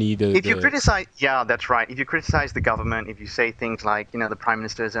amount of money, you criticize, yeah, that's right. If you criticize the government, if you say things like, the Prime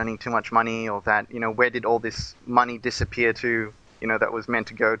Minister is earning too much money, or that, where did all this money disappear to, that was meant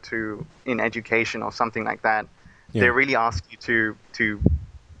to go to in education or something like that, they really ask you to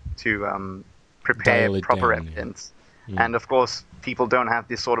prepare proper evidence. And of course, people don't have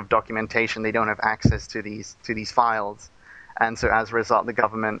this sort of documentation. They don't have access to these files, and so as a result, the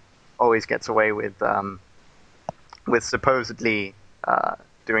government always gets away with supposedly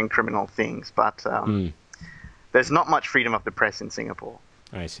doing criminal things. But there's not much freedom of the press in Singapore.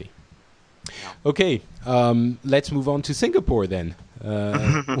 I see. Okay, let's move on to Singapore then.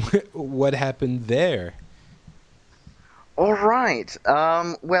 What happened there? All right.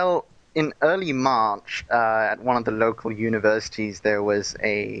 Well, in early March, at one of the local universities, there was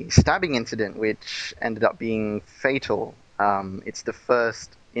a stabbing incident which ended up being fatal. It's the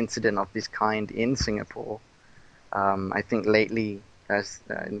first incident of this kind in Singapore. I think lately, in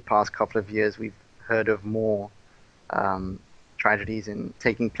the past couple of years, we've heard of more tragedies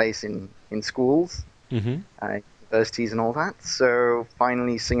taking place in schools, universities, and all that. So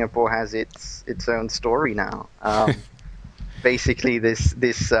finally, Singapore has its own story now. Basically, this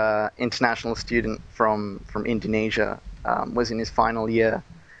international student from Indonesia was in his final year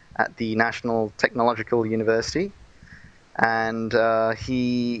at the National Technological University, and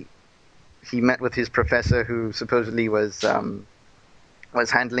he met with his professor, who supposedly was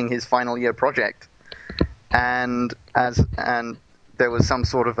handling his final year project, and there was some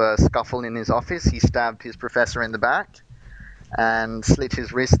sort of a scuffle in his office. He stabbed his professor in the back and slit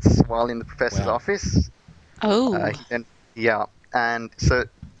his wrists while in the professor's office. Oh. And so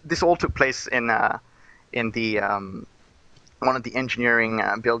this all took place in the one of the engineering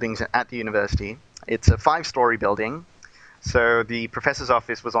buildings at the university. It's a 5-story building, so the professor's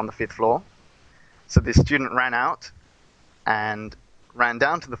office was on the 5th floor. So this student ran out and ran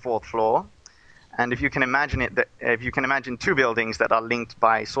down to the 4th floor. And if you can imagine 2 buildings that are linked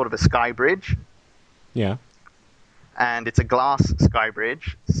by sort of a sky bridge. Yeah. And it's a glass sky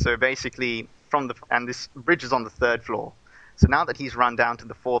bridge. So basically, and this bridge is on the 3rd floor. So now that he's run down to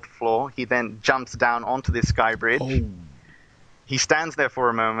the 4th floor, he then jumps down onto this sky bridge. Oh. He stands there for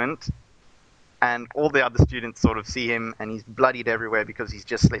a moment, and all the other students sort of see him, and he's bloodied everywhere because he's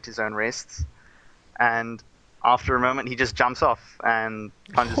just slit his own wrists. And after a moment, he just jumps off and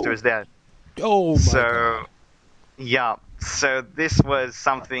plunges to his death. Oh my God. Yeah. So this was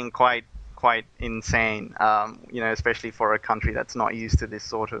something quite insane, especially for a country that's not used to this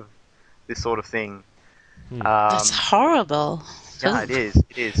sort of thing. That's horrible. Yeah, it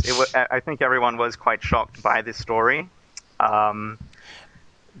is. I think everyone was quite shocked by this story. The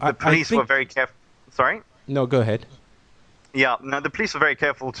police were very careful. Sorry? No, go ahead. Yeah, no, the police were very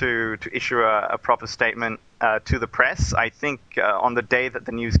careful to issue a proper statement to the press. I think on the day that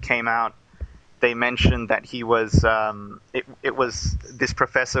the news came out, they mentioned that he was this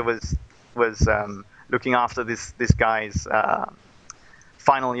professor was looking after this guy's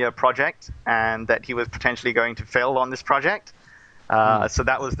final year project, and that he was potentially going to fail on this project. So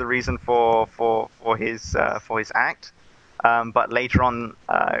that was the reason for his act. But later on,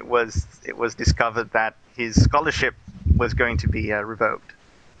 it was discovered that his scholarship was going to be revoked.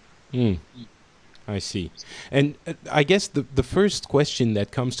 I see. And I guess the first question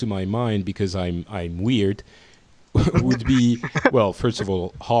that comes to my mind, because I'm weird, would be, well, first of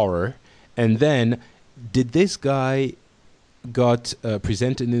all, horror, and then did this guy got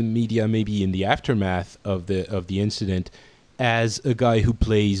presented in the media, maybe in the aftermath of the incident, as a guy who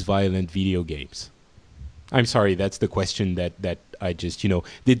plays violent video games? I'm sorry, that's the question that I just,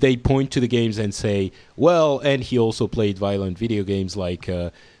 did they point to the games and say, well, and he also played violent video games like,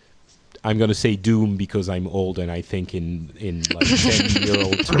 I'm going to say Doom because I'm old and I think in like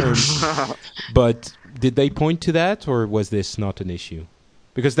 10-year-old terms, but did they point to that, or was this not an issue?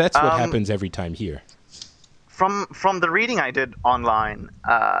 Because that's what happens every time here. From the reading I did online,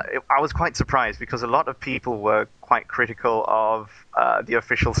 I was quite surprised because a lot of people were quite critical of the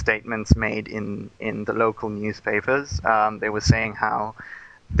official statements made in the local newspapers. They were saying how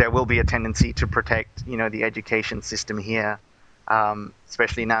there will be a tendency to protect, the education system here,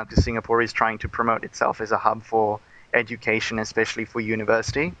 especially now because Singapore is trying to promote itself as a hub for education, especially for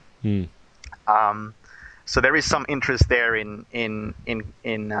university. So there is some interest there in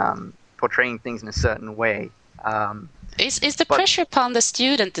portraying things in a certain way. Is the pressure upon the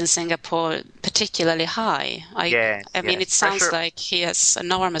student in Singapore particularly high? I mean, it sounds like he has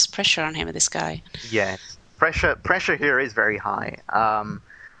enormous pressure on him, this guy. Yes, pressure here is very high.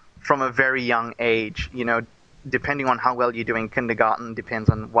 From a very young age, depending on how well you do in kindergarten, depends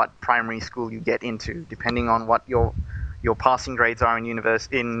on what primary school you get into, depending on what your passing grades are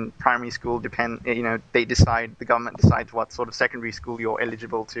in primary school. The government decides what sort of secondary school you're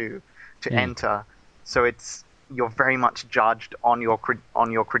eligible to enter. So you're very much judged on your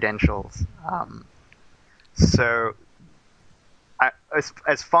credentials. So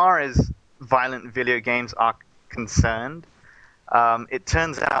as far as violent video games are concerned, it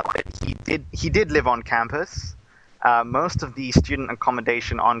turns out that he did live on campus. Most of the student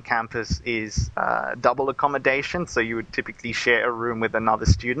accommodation on campus is double accommodation, so you would typically share a room with another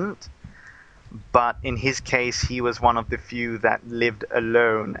student. But in his case, he was one of the few that lived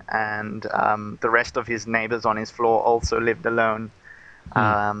alone, and the rest of his neighbors on his floor also lived alone.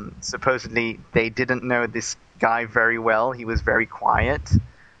 Supposedly, they didn't know this guy very well. He was very quiet,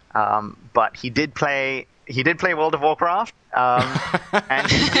 but he did play World of Warcraft, and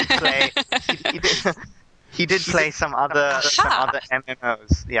he did play some other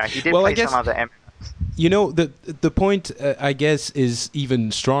MMOs. Yeah, he did play some other MMOs. The point, I guess, is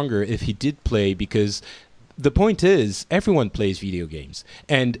even stronger if he did play, because the point is everyone plays video games.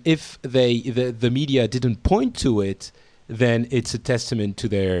 And if the media didn't point to it, then it's a testament to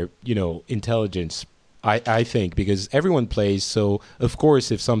their, intelligence, I think, because everyone plays. So, of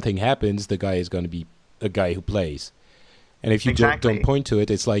course, if something happens, the guy is going to be a guy who plays. And if you don't point to it,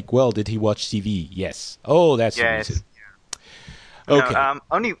 it's like, well, did he watch TV? Yes. Oh, that's the reason. Okay.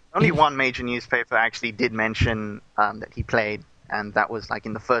 Only one major newspaper actually did mention that he played, and that was like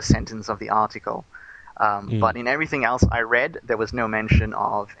in the first sentence of the article. But in everything else I read, there was no mention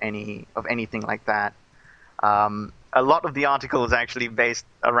of anything like that. A lot of the article is actually based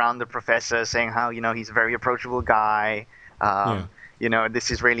around the professor saying how he's a very approachable guy.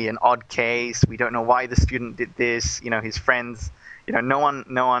 This is really an odd case. We don't know why the student did this. His friends. No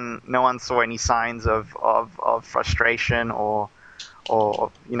one saw any signs of frustration or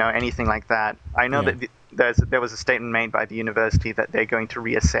anything like that. I know that there was a statement made by the university that they're going to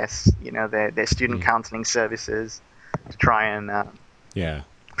reassess, their student counseling services to try and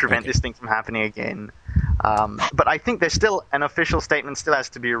prevent this thing from happening again. But I think there's still an official statement still has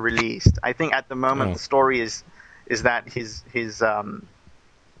to be released. I think at the moment the story is that his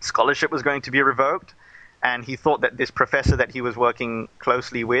scholarship was going to be revoked, and he thought that this professor that he was working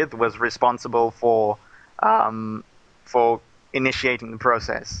closely with was responsible for initiating the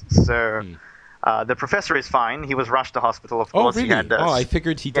process. So the professor is fine. He was rushed to hospital, of course. Oh, really? I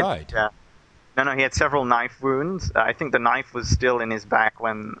figured he died. No, he had several knife wounds. I think the knife was still in his back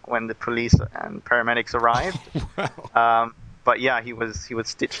when the police and paramedics arrived. Wow. But yeah, he was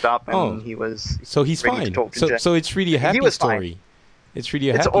stitched up and he was. So he's fine. So it's really a happy story. Fine. It's really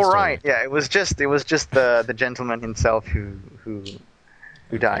a happy story. It's all right. Yeah, it was just the gentleman himself who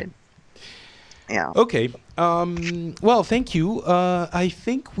died. Yeah. Okay. Well, thank you. I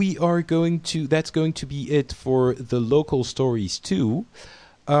think that's going to be it for the local stories too.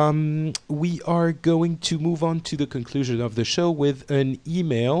 We are going to move on to the conclusion of the show with an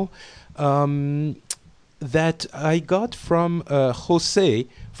email that I got from Jose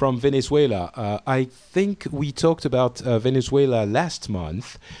from Venezuela. I think we talked about Venezuela last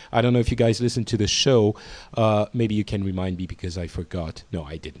month. I don't know if you guys listened to the show. Maybe you can remind me because I forgot. No,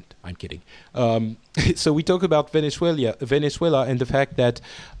 I didn't. I'm kidding. So we talk about Venezuela and the fact that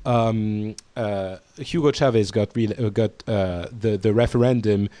Hugo Chavez got the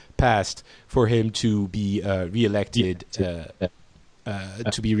referendum passed for him to be reelected.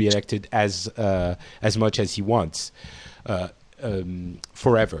 To be reelected as much as he wants,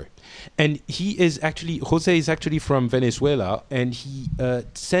 forever. And Jose is actually from Venezuela, and he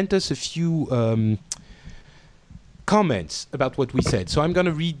sent us a few comments about what we said. So I'm going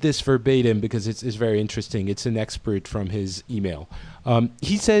to read this verbatim because it's very interesting. It's an expert from his email.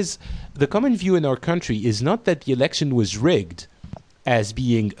 He says, the common view in our country is not that the election was rigged as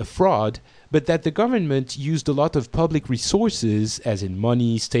being a fraud, but that the government used a lot of public resources, as in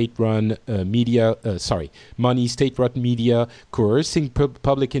money, state-run media, coercing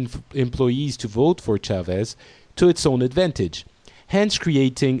public employees to vote for Chavez to its own advantage, hence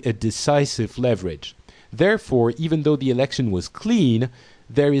creating a decisive leverage. Therefore, even though the election was clean,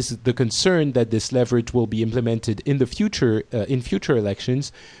 there is the concern that this leverage will be implemented in the future, in future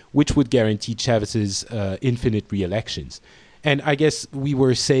elections, which would guarantee Chavez's infinite re-elections. And I guess we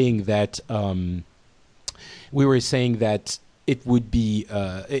were saying that it would be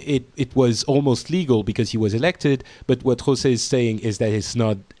it was almost legal because he was elected. But what Jose is saying is that it's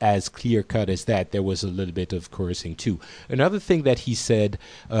not as clear cut as that. There was a little bit of coercing too. Another thing that he said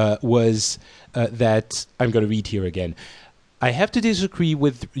was that I'm going to read here again. I have to disagree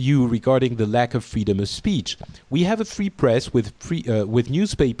with you regarding the lack of freedom of speech. We have a free press with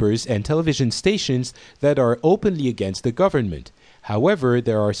newspapers and television stations that are openly against the government. However,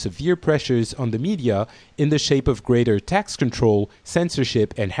 there are severe pressures on the media in the shape of greater tax control,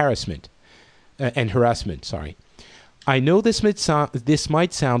 censorship, and harassment. I know this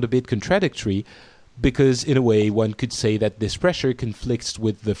might sound a bit contradictory, because in a way one could say that this pressure conflicts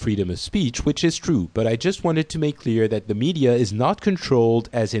with the freedom of speech, which is true, but I just wanted to make clear that the media is not controlled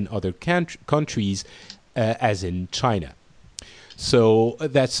as in other countries, as in China. So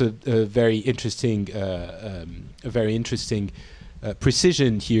that's a very interesting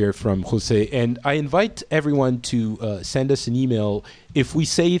precision here from Jose, and I invite everyone to send us an email if we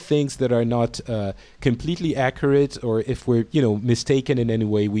say things that are not completely accurate, or if we're mistaken in any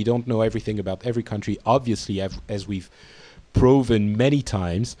way. We don't know everything about every country, obviously, as we've proven many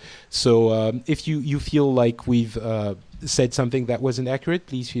times. So if you feel like we've said something that wasn't accurate,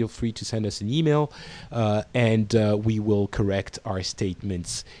 please feel free to send us an email, and we will correct our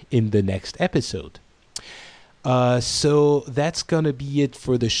statements in the next episode. So that's gonna be it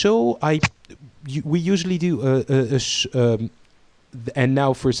for the show. We usually do and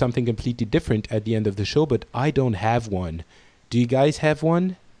now for something completely different at the end of the show, but I don't have one. Do you guys have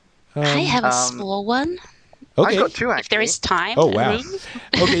one? I have a small one. Okay. I've got two, actually. If there is time. Oh wow. Room.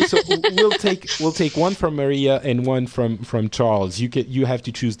 Okay, so we'll take one from Maria and one from Charles. You have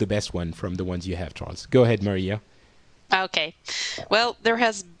to choose the best one from the ones you have, Charles. Go ahead, Maria. Okay. Well, there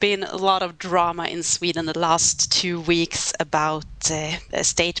has been a lot of drama in Sweden the last 2 weeks about a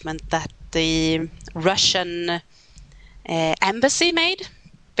statement that the Russian embassy made,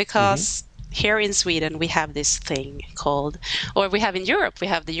 because here in Sweden we have this thing called, or we have in Europe, we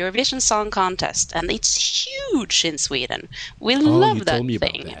have the Eurovision Song Contest, and it's huge in Sweden. We love that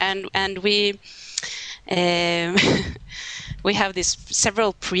thing, and we we have these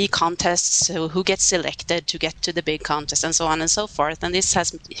several pre-contests, so who gets selected to get to the big contest and so on and so forth. And this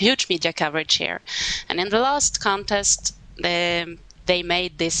has huge media coverage here. And in the last contest, they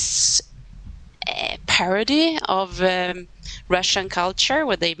made this parody of Russian culture,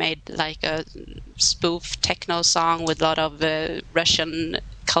 where they made like a spoof techno song with a lot of Russian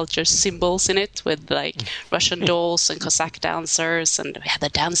culture symbols in it, with like Russian dolls and Cossack dancers, and we had a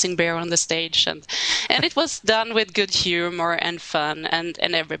dancing bear on the stage, and it was done with good humor and fun, and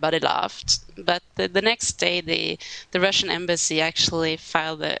everybody laughed. But the next day, the Russian embassy actually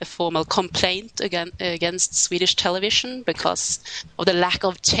filed a formal complaint against Swedish television because of the lack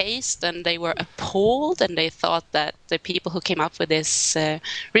of taste, and they were appalled, and they thought that the people who came up with this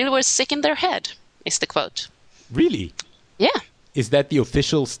really were sick in their head, is the quote. Really? Yeah. Is that the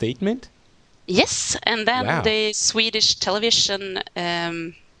official statement? Yes, and then the Swedish television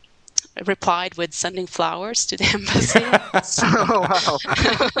replied with sending flowers to the embassy. Oh wow!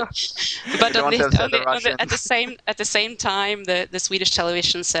 But at the same time, the Swedish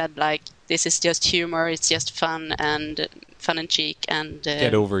television said, like, this is just humor, it's just fun and cheek, and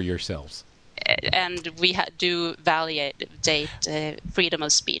get over yourselves. And we do validate freedom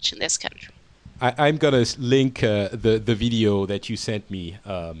of speech in this country. I'm going to link the video that you sent me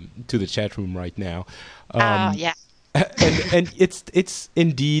to the chat room right now. Yeah. and it's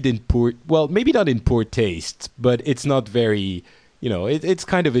indeed in poor, well, maybe not in poor taste, but it's not very, it's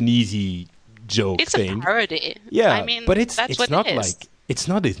kind of an easy joke thing. It's a parody. Yeah, I mean, but it's not it like, it's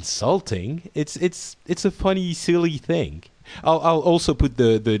not insulting. It's a funny, silly thing. I'll also put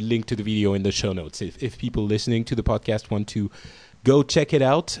the link to the video in the show notes. If people listening to the podcast want to go check it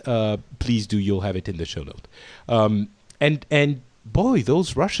out, please do. You'll have it in the show note. And boy,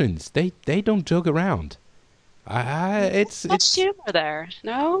 those Russians, they don't joke around. It's humor there,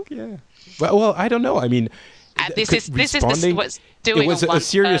 no? Yeah. Well, I don't know. I mean, this is what's doing. It was a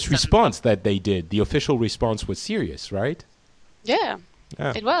serious response that they did. The official response was serious, right? Yeah,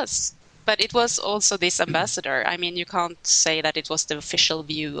 it was. But it was also this ambassador. I mean, you can't say that it was the official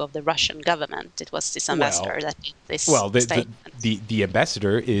view of the Russian government. It was this ambassador that made this statement. The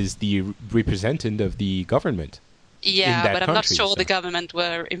ambassador is the representative of the government. Yeah, but I'm not sure the government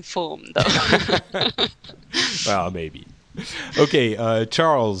were informed, though. Well, maybe. Okay,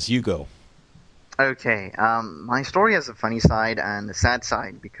 Charles, you go. Okay, my story has a funny side and a sad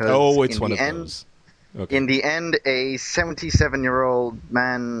side because it's one of those. Okay. In the end, a 77-year-old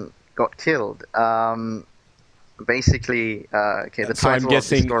man got killed. Basically, the title of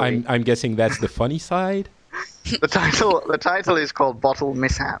the story. I'm guessing that's the funny side. The title is called Bottle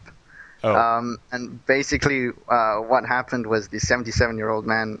Mishap. Oh. And basically, what happened was the 77-year-old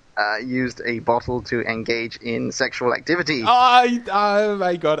man used a bottle to engage in sexual activity. Oh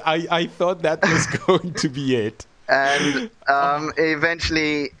my God! I thought that was going to be it. And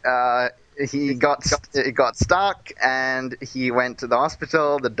eventually, it got stuck, and he went to the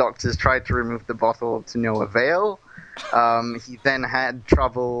hospital. The doctors tried to remove the bottle to no avail. He then had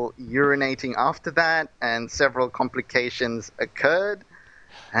trouble urinating after that, and several complications occurred.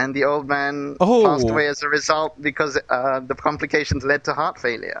 And the old man passed away as a result because the complications led to heart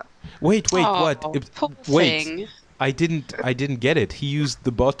failure. Wait, what? Wait, thing. I didn't get it. He used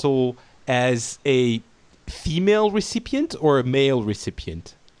the bottle as a female recipient or a male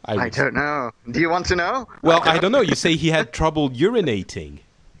recipient? I don't know. Do you want to know? Well, I don't know. You say he had trouble urinating.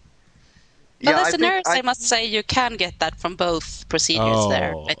 Well, as a nurse, I must say you can get that from both procedures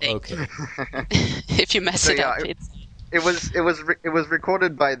there, I think. Okay. If you mess it up. It was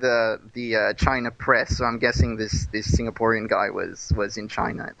recorded by the China press, so I'm guessing this Singaporean guy was in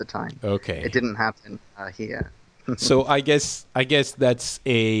China at the time. Okay. It didn't happen here. So I guess that's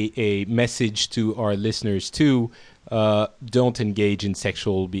a message to our listeners too. Don't engage in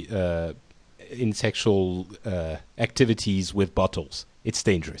sexual activities with bottles. It's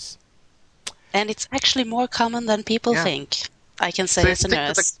dangerous. And it's actually more common than people think. I can say as a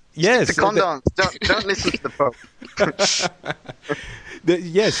nurse. Yes, the condoms. Don't listen to the Pope.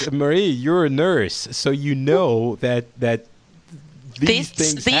 Yes, Marie, you're a nurse, so you know that these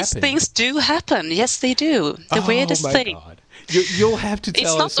things do happen. Yes, they do. The weirdest thing. God. You'll have to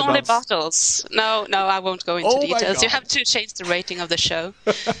tell us It's not only bottles. No, I won't go into details. You have to change the rating of the show.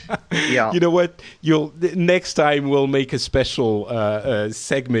 Yeah. You know what? Next time we'll make a special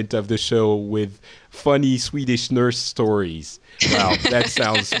segment of the show with funny Swedish nurse stories. Wow, that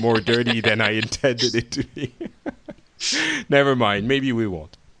sounds more dirty than I intended it to be. Never mind. Maybe we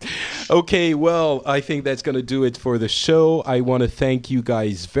won't. Okay, well, I think that's going to do it for the show. I want to thank you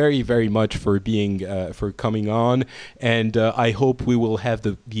guys very, very much for coming on, and I hope we will have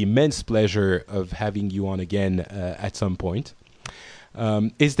the immense pleasure of having you on again at some point.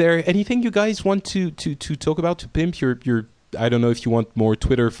 Is there anything you guys want to talk about, to pimp your I don't know if you want more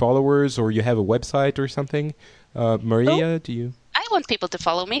Twitter followers or you have a website or something? Maria, do you? I want people to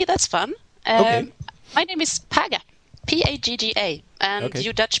follow me. That's fun. Okay. My name is Pagga. Pagga. And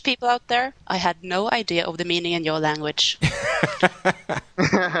you Dutch people out there, I had no idea of the meaning in your language.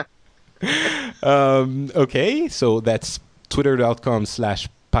 Okay, so that's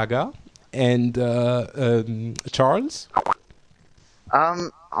twitter.com/Pagga. And Charles?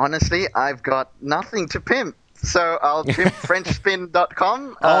 Honestly, I've got nothing to pimp. So I'll pimp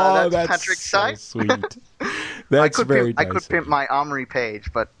FrenchSpin.com. That's Patrick's site. So sweet. That's very nice. I could pimp my Armory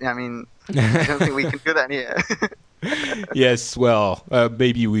page, but I mean, I don't think we can do that here. Yes, well,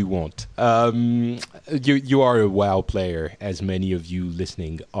 maybe we won't. You are a WoW player, as many of you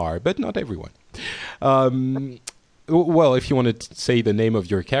listening are, but not everyone. Well, if you want to say the name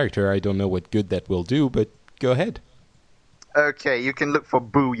of your character, I don't know what good that will do, but go ahead. Okay, you can look for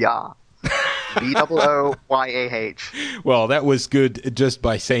Booyah. Booyah. Well, that was good just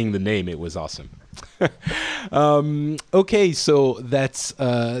by saying the name. It was awesome. Okay, so that's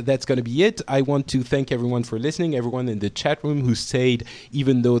going to be it. I want to thank everyone for listening, everyone in the chat room who stayed,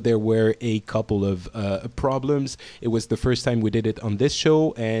 even though there were a couple of problems. It was the first time we did it on this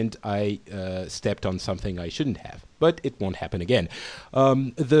show, and I stepped on something I shouldn't have. But it won't happen again.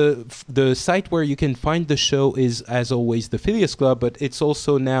 The site where you can find the show is, as always, the Phileas Club, but it's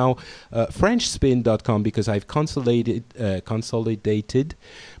also now FrenchSpin.com, because I've consolidated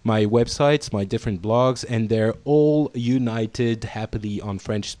my websites, my different blogs, and they're all united happily on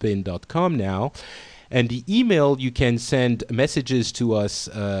FrenchSpin.com now. And the email you can send messages to us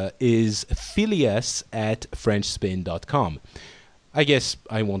is Phileas@FrenchSpin.com. I guess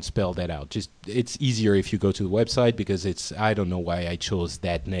I won't spell that out. Just it's easier if you go to the website, because I don't know why I chose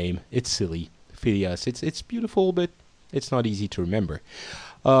that name. It's silly. Phileas. It's beautiful, but it's not easy to remember.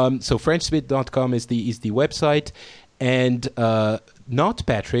 So FrenchSpin.com is the website, and Not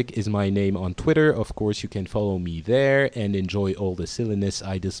Patrick is my name on Twitter. Of course, you can follow me there and enjoy all the silliness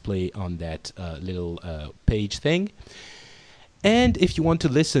I display on that little page thing. And if you want to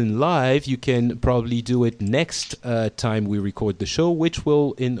listen live, you can probably do it next time we record the show, which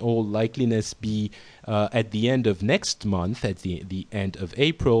will in all likeliness be at the end of next month, at the end of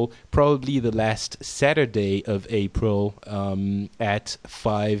April, probably the last Saturday of April at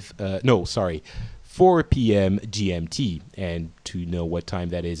 4 p.m. GMT. And to know what time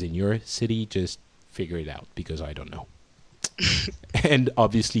that is in your city, just figure it out, because I don't know. And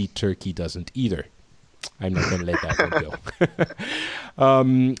obviously Turkey doesn't either. I'm not going to let that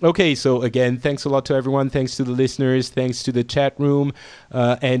one go. Okay, so again, thanks a lot to everyone. Thanks to the listeners. Thanks to the chat room.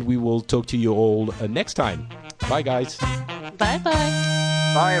 And we will talk to you all next time. Bye, guys. Bye-bye.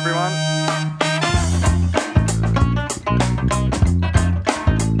 Bye, everyone.